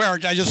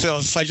 I just tell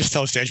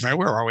the stage manager,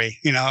 where are we?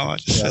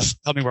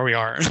 Just tell me where we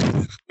are.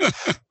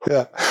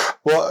 Yeah.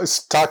 Well,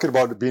 talking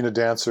about being a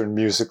dancer and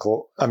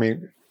musical, I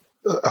mean,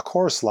 a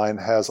chorus line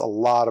has a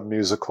lot of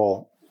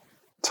musical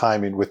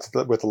timing with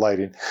the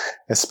lighting,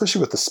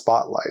 especially with the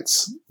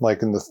spotlights,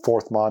 like in the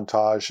 4th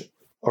montage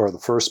or the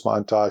 1st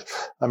montage.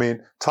 I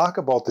mean, talk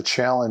about the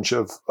challenge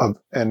of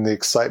and the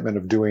excitement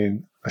of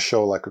doing a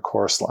show like a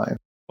chorus line.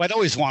 I'd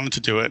always wanted to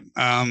do it,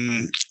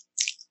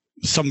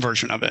 some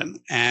version of it.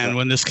 And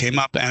when this came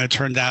up, and it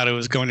turned out it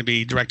was going to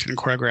be directed and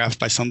choreographed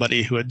by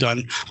somebody who had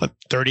done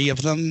 30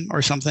 of them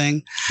or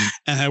something,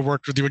 and had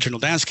worked with the original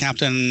dance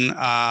captain,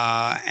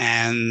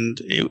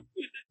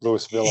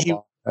 Louis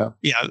Villamont.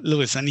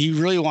 Louis, and he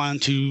really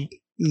wanted to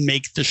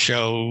make the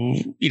show,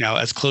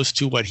 as close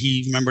to what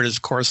he remembered his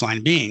chorus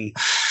line being,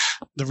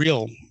 the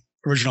real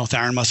original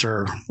Tharon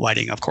Musser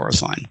lighting of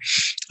chorus line,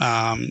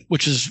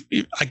 which is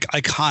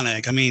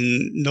iconic. I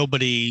mean,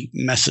 nobody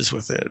messes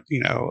with it.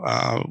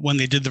 When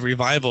they did the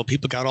revival,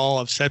 people got all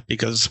upset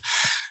because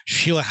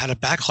Sheila had a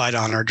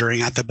backlight on her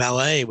at the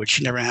ballet, which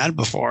she never had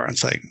before. And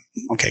it's like,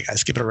 okay,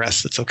 guys, give it a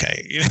rest. It's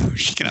okay.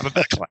 She can have a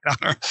backlight on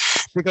her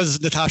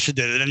because Natasha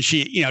did it. And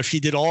she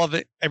did all of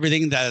it,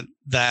 everything that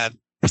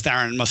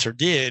Tharon Musser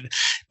did,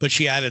 but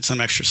she added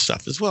some extra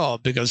stuff as well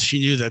because she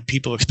knew that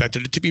people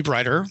expected it to be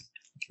brighter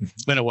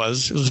than it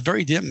was. It was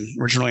very dim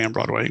originally on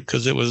Broadway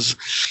because it was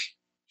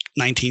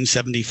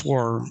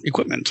 1974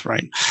 equipment,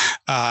 right?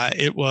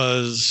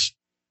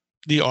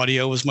 The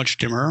audio was much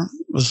dimmer.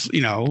 It was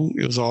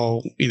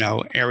all,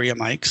 area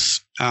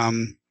mics.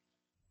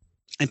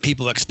 And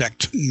people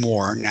expect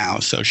more now.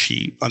 So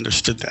she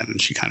understood that and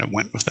she kind of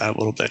went with that a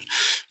little bit.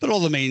 But all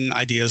the main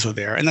ideas were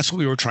there. And that's what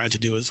we were trying to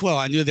do as well.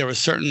 I knew there were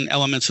certain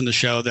elements in the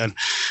show that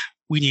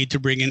we need to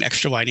bring in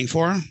extra lighting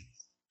for,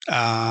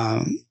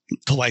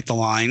 to light the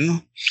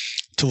line,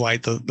 to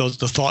light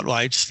the thought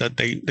lights that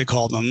they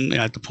call them,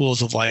 the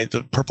pools of light,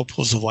 the purple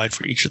pools of light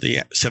for each of the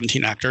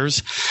 17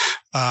 actors.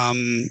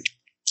 And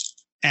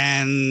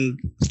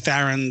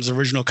Tharon's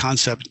original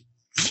concept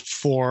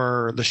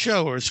for the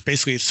show was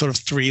basically sort of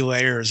 3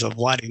 layers of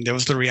lighting. There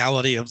was the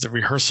reality of the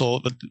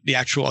rehearsal, the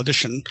actual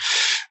audition.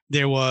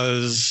 There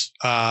was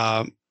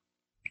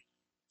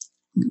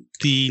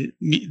the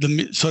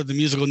sort of the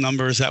musical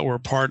numbers that were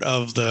part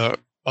of the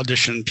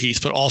audition piece,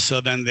 but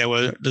also then there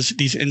were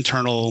these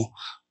internal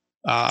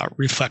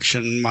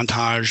reflection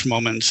montage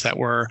moments that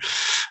were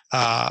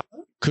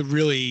could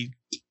really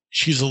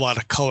choose a lot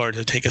of color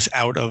to take us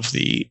out of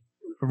the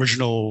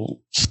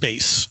original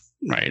space,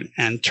 right,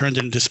 and turned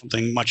into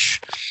something much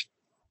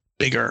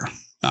bigger.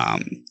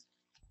 And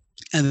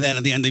then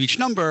at the end of each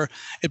number,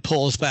 it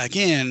pulls back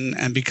in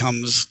and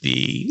becomes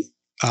the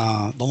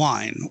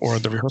line or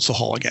the rehearsal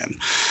hall again.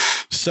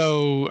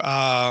 So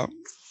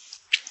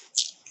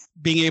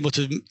being able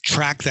to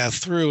track that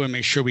through and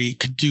make sure we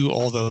could do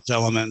all those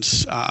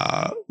elements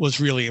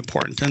was really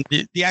important. And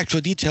the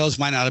actual details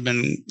might not have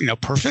been,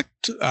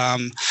 perfect,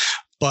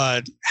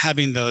 but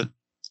having the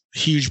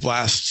huge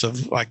blasts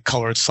of like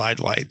colored side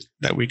light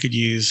that we could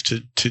use to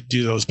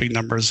do those big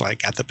numbers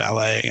like at the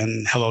ballet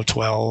and Hello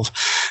 12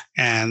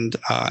 and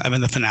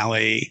then the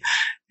finale,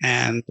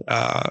 and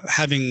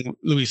having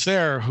Louis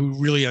there who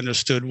really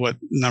understood what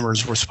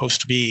numbers were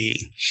supposed to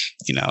be,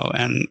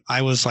 and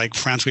I was like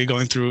frantically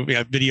going through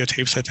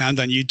videotapes I found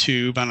on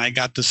YouTube, and I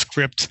got the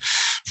script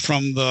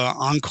from the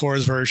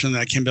Encores version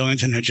that Kim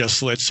Billington had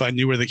just lit, so I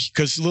knew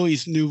because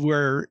Louis knew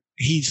where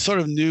he sort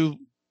of knew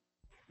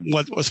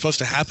what was supposed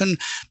to happen,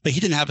 but he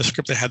didn't have a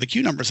script that had the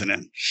cue numbers in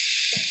it.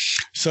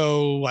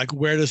 So like,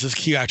 where does this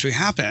cue actually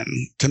happen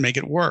to make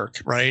it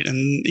work, right?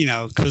 And,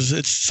 because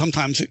it's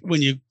sometimes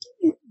when you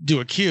do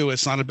a cue,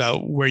 it's not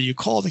about where you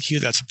call the cue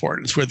that's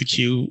important. It's where the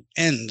cue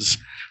ends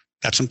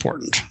that's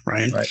important,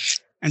 right?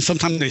 And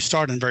sometimes they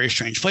start in very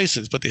strange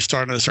places, but they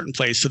start in a certain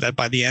place so that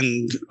by the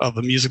end of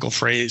a musical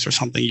phrase or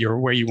something, you're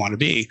where you want to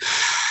be.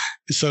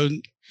 So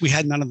we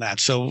had none of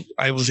that. So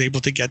I was able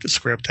to get the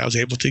script. I was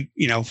able to,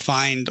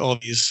 find all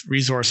these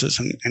resources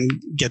and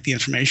get the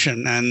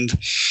information. And,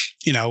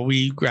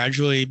 we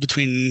gradually,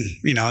 between,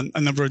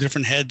 a number of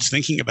different heads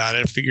thinking about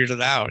it, figured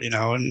it out,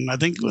 and I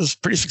think it was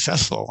pretty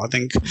successful. I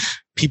think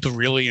people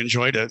really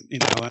enjoyed it,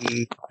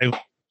 and I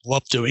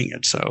loved doing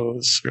it. So it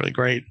was really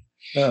great.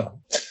 Yeah.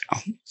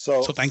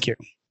 So thank you.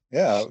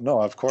 Yeah,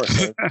 no, of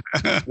course.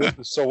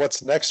 So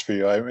what's next for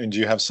you? I mean, do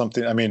you have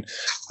something? I mean,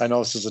 I know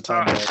this is a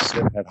time when I'm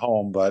sitting at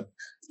home, but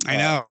I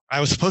know.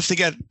 I was supposed to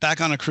get back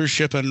on a cruise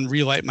ship and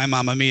relight my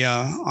Mamma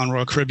Mia on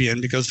Royal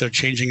Caribbean because they're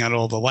changing out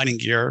all the lighting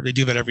gear. They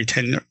do that every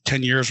 10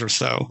 years or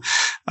so.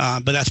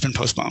 But that's been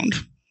postponed.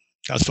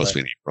 That was supposed to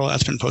be in April.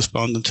 That's been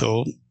postponed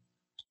until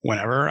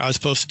whenever. I was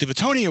supposed to do the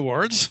Tony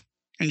Awards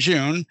in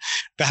June.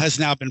 That has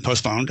now been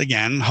postponed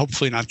again,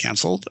 hopefully not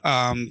canceled.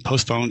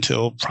 Postponed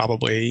till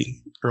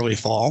probably early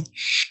fall.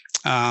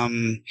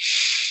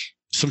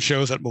 Some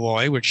shows at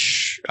Molloy,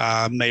 which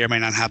may or may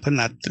not happen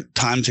at the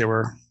times they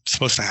were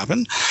supposed to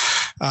happen.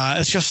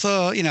 It's just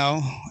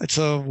it's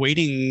a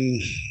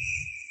waiting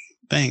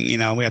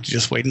thing. We have to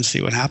just wait and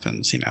see what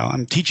happens.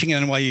 I'm teaching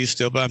at NYU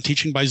still, but I'm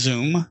teaching by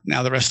Zoom.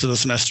 Now the rest of the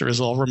semester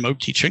is all remote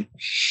teaching.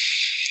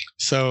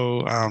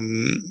 So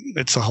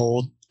it's a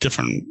whole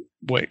different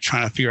way,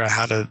 trying to figure out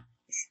how to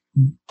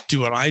do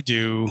what I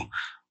do,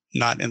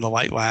 not in the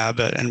light lab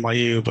at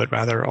NYU, but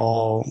rather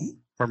all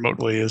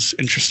remotely is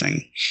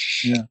interesting.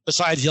 Yeah.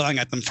 Besides yelling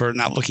at them for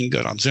not looking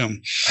good on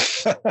Zoom,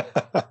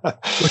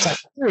 which I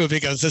do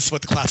because this is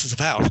what the class is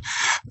about.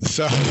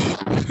 So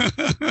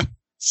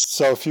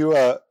if you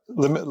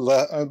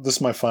this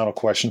is my final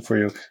question for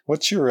you.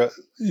 What's your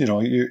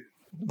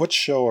what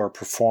show or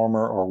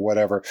performer or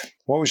whatever?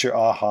 What was your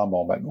aha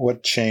moment?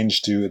 What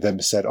changed you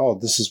that said, "Oh,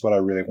 this is what I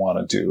really want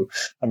to do"?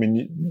 I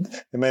mean,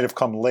 it might have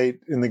come late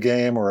in the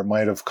game, or it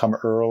might have come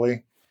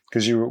early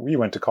because you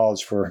went to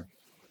college for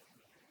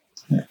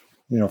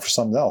for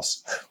something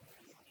else.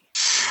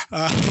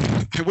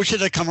 I wish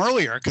it had come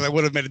earlier because I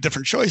would have made a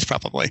different choice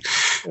probably.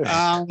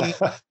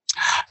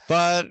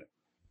 But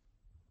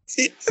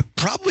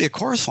probably a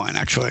chorus line,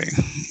 actually.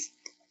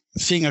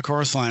 Seeing a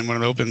chorus line when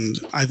it opened,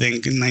 I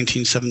think in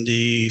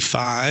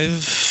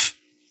 1975,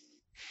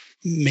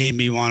 made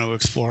me want to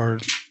explore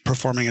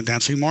performing and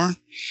dancing more.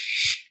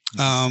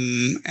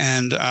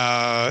 And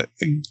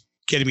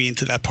getting me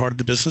into that part of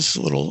the business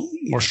a little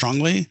more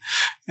strongly.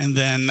 And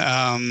then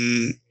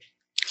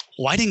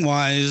lighting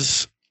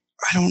wise,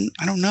 I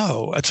don't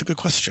know. That's a good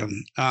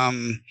question.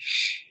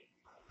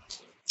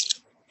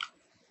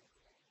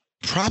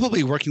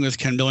 Probably working with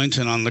Ken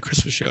Billington on the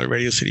Christmas show at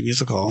Radio City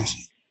Music Hall,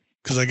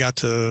 because I got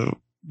to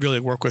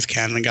really work with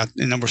Ken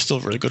and we're still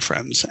really good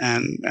friends.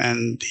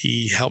 And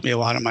he helped me a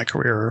lot in my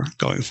career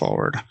going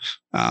forward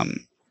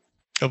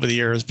over the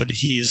years. But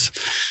he's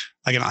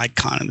like an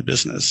icon in the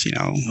business.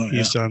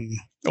 He's done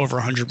over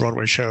 100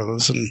 Broadway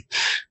shows, and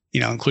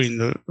including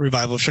the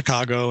revival of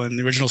Chicago and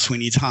the original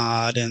Sweeney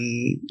Todd,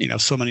 and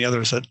so many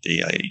others that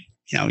you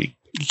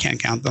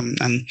can't count them.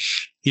 And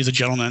he's a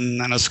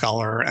gentleman and a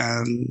scholar,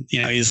 and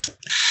he's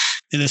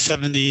in his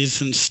 70s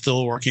and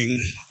still working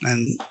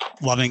and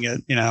loving it.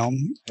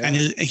 And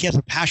he has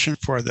a passion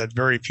for it that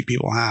very few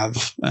people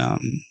have,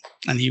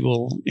 and he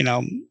will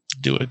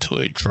do it till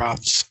he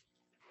drops.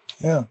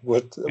 Yeah,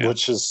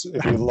 which is,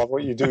 if you love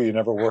what you do, you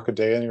never work a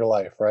day in your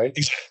life, right?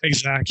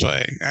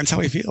 Exactly. That's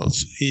how he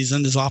feels. He's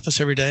in his office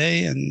every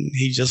day, and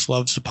he just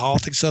loves the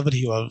politics of it.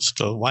 He loves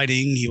the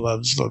lighting. He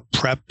loves the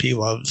prep. He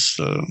loves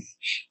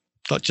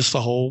just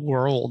the whole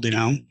world,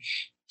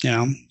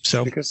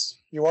 So because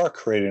you are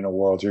creating a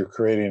world, you're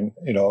creating,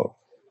 a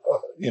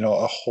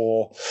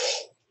whole,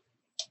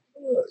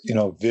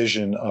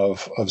 vision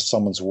of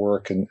someone's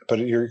work, but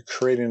you're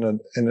creating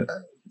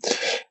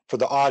for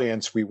the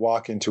audience. We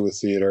walk into a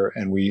theater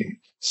and we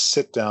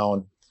sit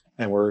down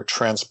and we're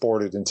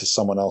transported into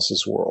someone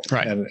else's world.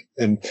 Right.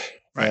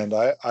 And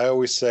I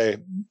always say,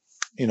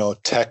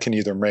 tech can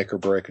either make or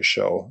break a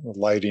show,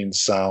 lighting,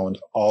 sound,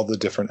 all the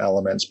different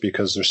elements,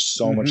 because there's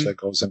so much that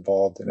goes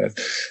involved in it.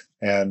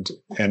 And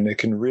it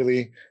can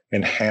really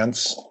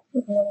enhance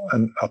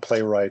a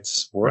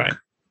playwright's work, right,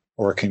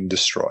 or it can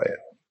destroy it.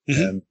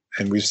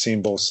 And we've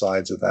seen both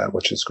sides of that,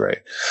 which is great.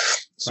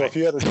 So if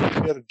you had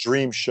a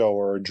dream show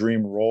or a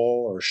dream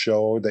role or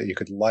show that you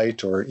could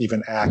light or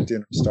even act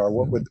in or star,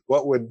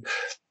 what would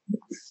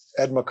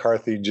Ed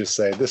McCarthy just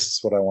say, "This is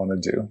what I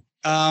want to do"?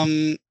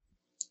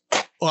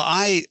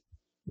 Well,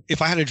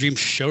 if I had a dream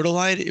show to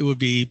light, it would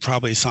be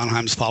probably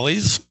Sondheim's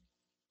Follies.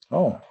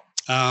 Oh.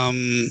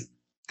 And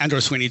or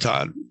Sweeney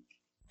Todd.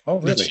 Oh,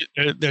 really?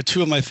 They're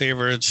two of my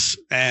favorites,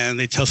 and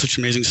they tell such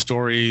amazing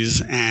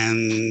stories,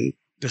 and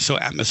they're so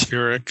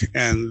atmospheric,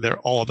 and they're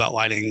all about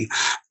lighting.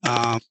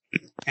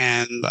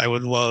 And I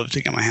would love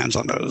to get my hands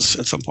on those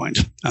at some point.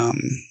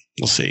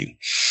 We'll see.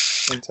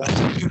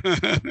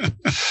 Fantastic.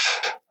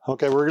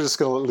 Okay, we're just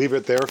going to leave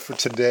it there for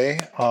today.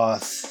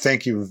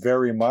 Thank you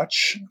very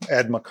much,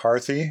 Ed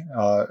McCarthy,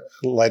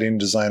 lighting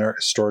designer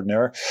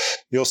extraordinaire.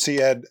 You'll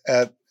see Ed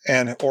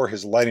or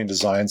his lighting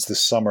designs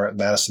this summer at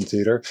Madison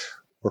Theater.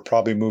 We're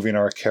probably moving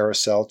our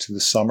carousel to the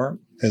summer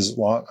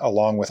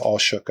along with All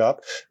Shook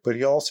Up, but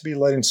he'll also be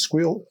lighting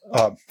Squirrel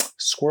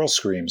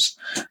Screams,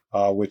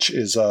 which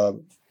is a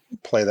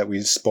play that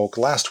we spoke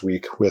last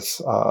week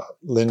with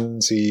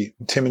Lindsay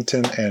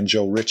Timonton and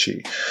Joe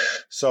Ritchie.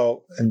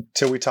 So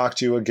until we talk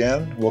to you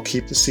again, we'll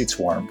keep the seats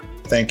warm.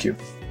 Thank you.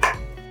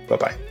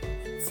 Bye-bye.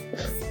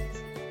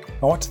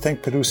 I want to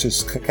thank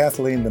producers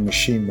Kathleen the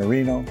Machine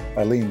Marino,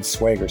 Eileen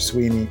Swagger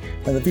Sweeney,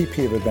 and the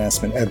VP of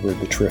Advancement Edward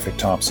the Terrific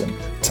Thompson.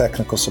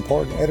 Technical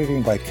support and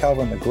editing by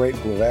Calvin the Great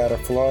Guevara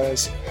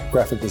Flores.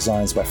 Graphic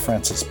designs by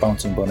Francis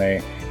Bounton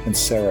Bonet and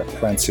Sarah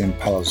Prancin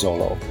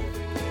Palazzolo.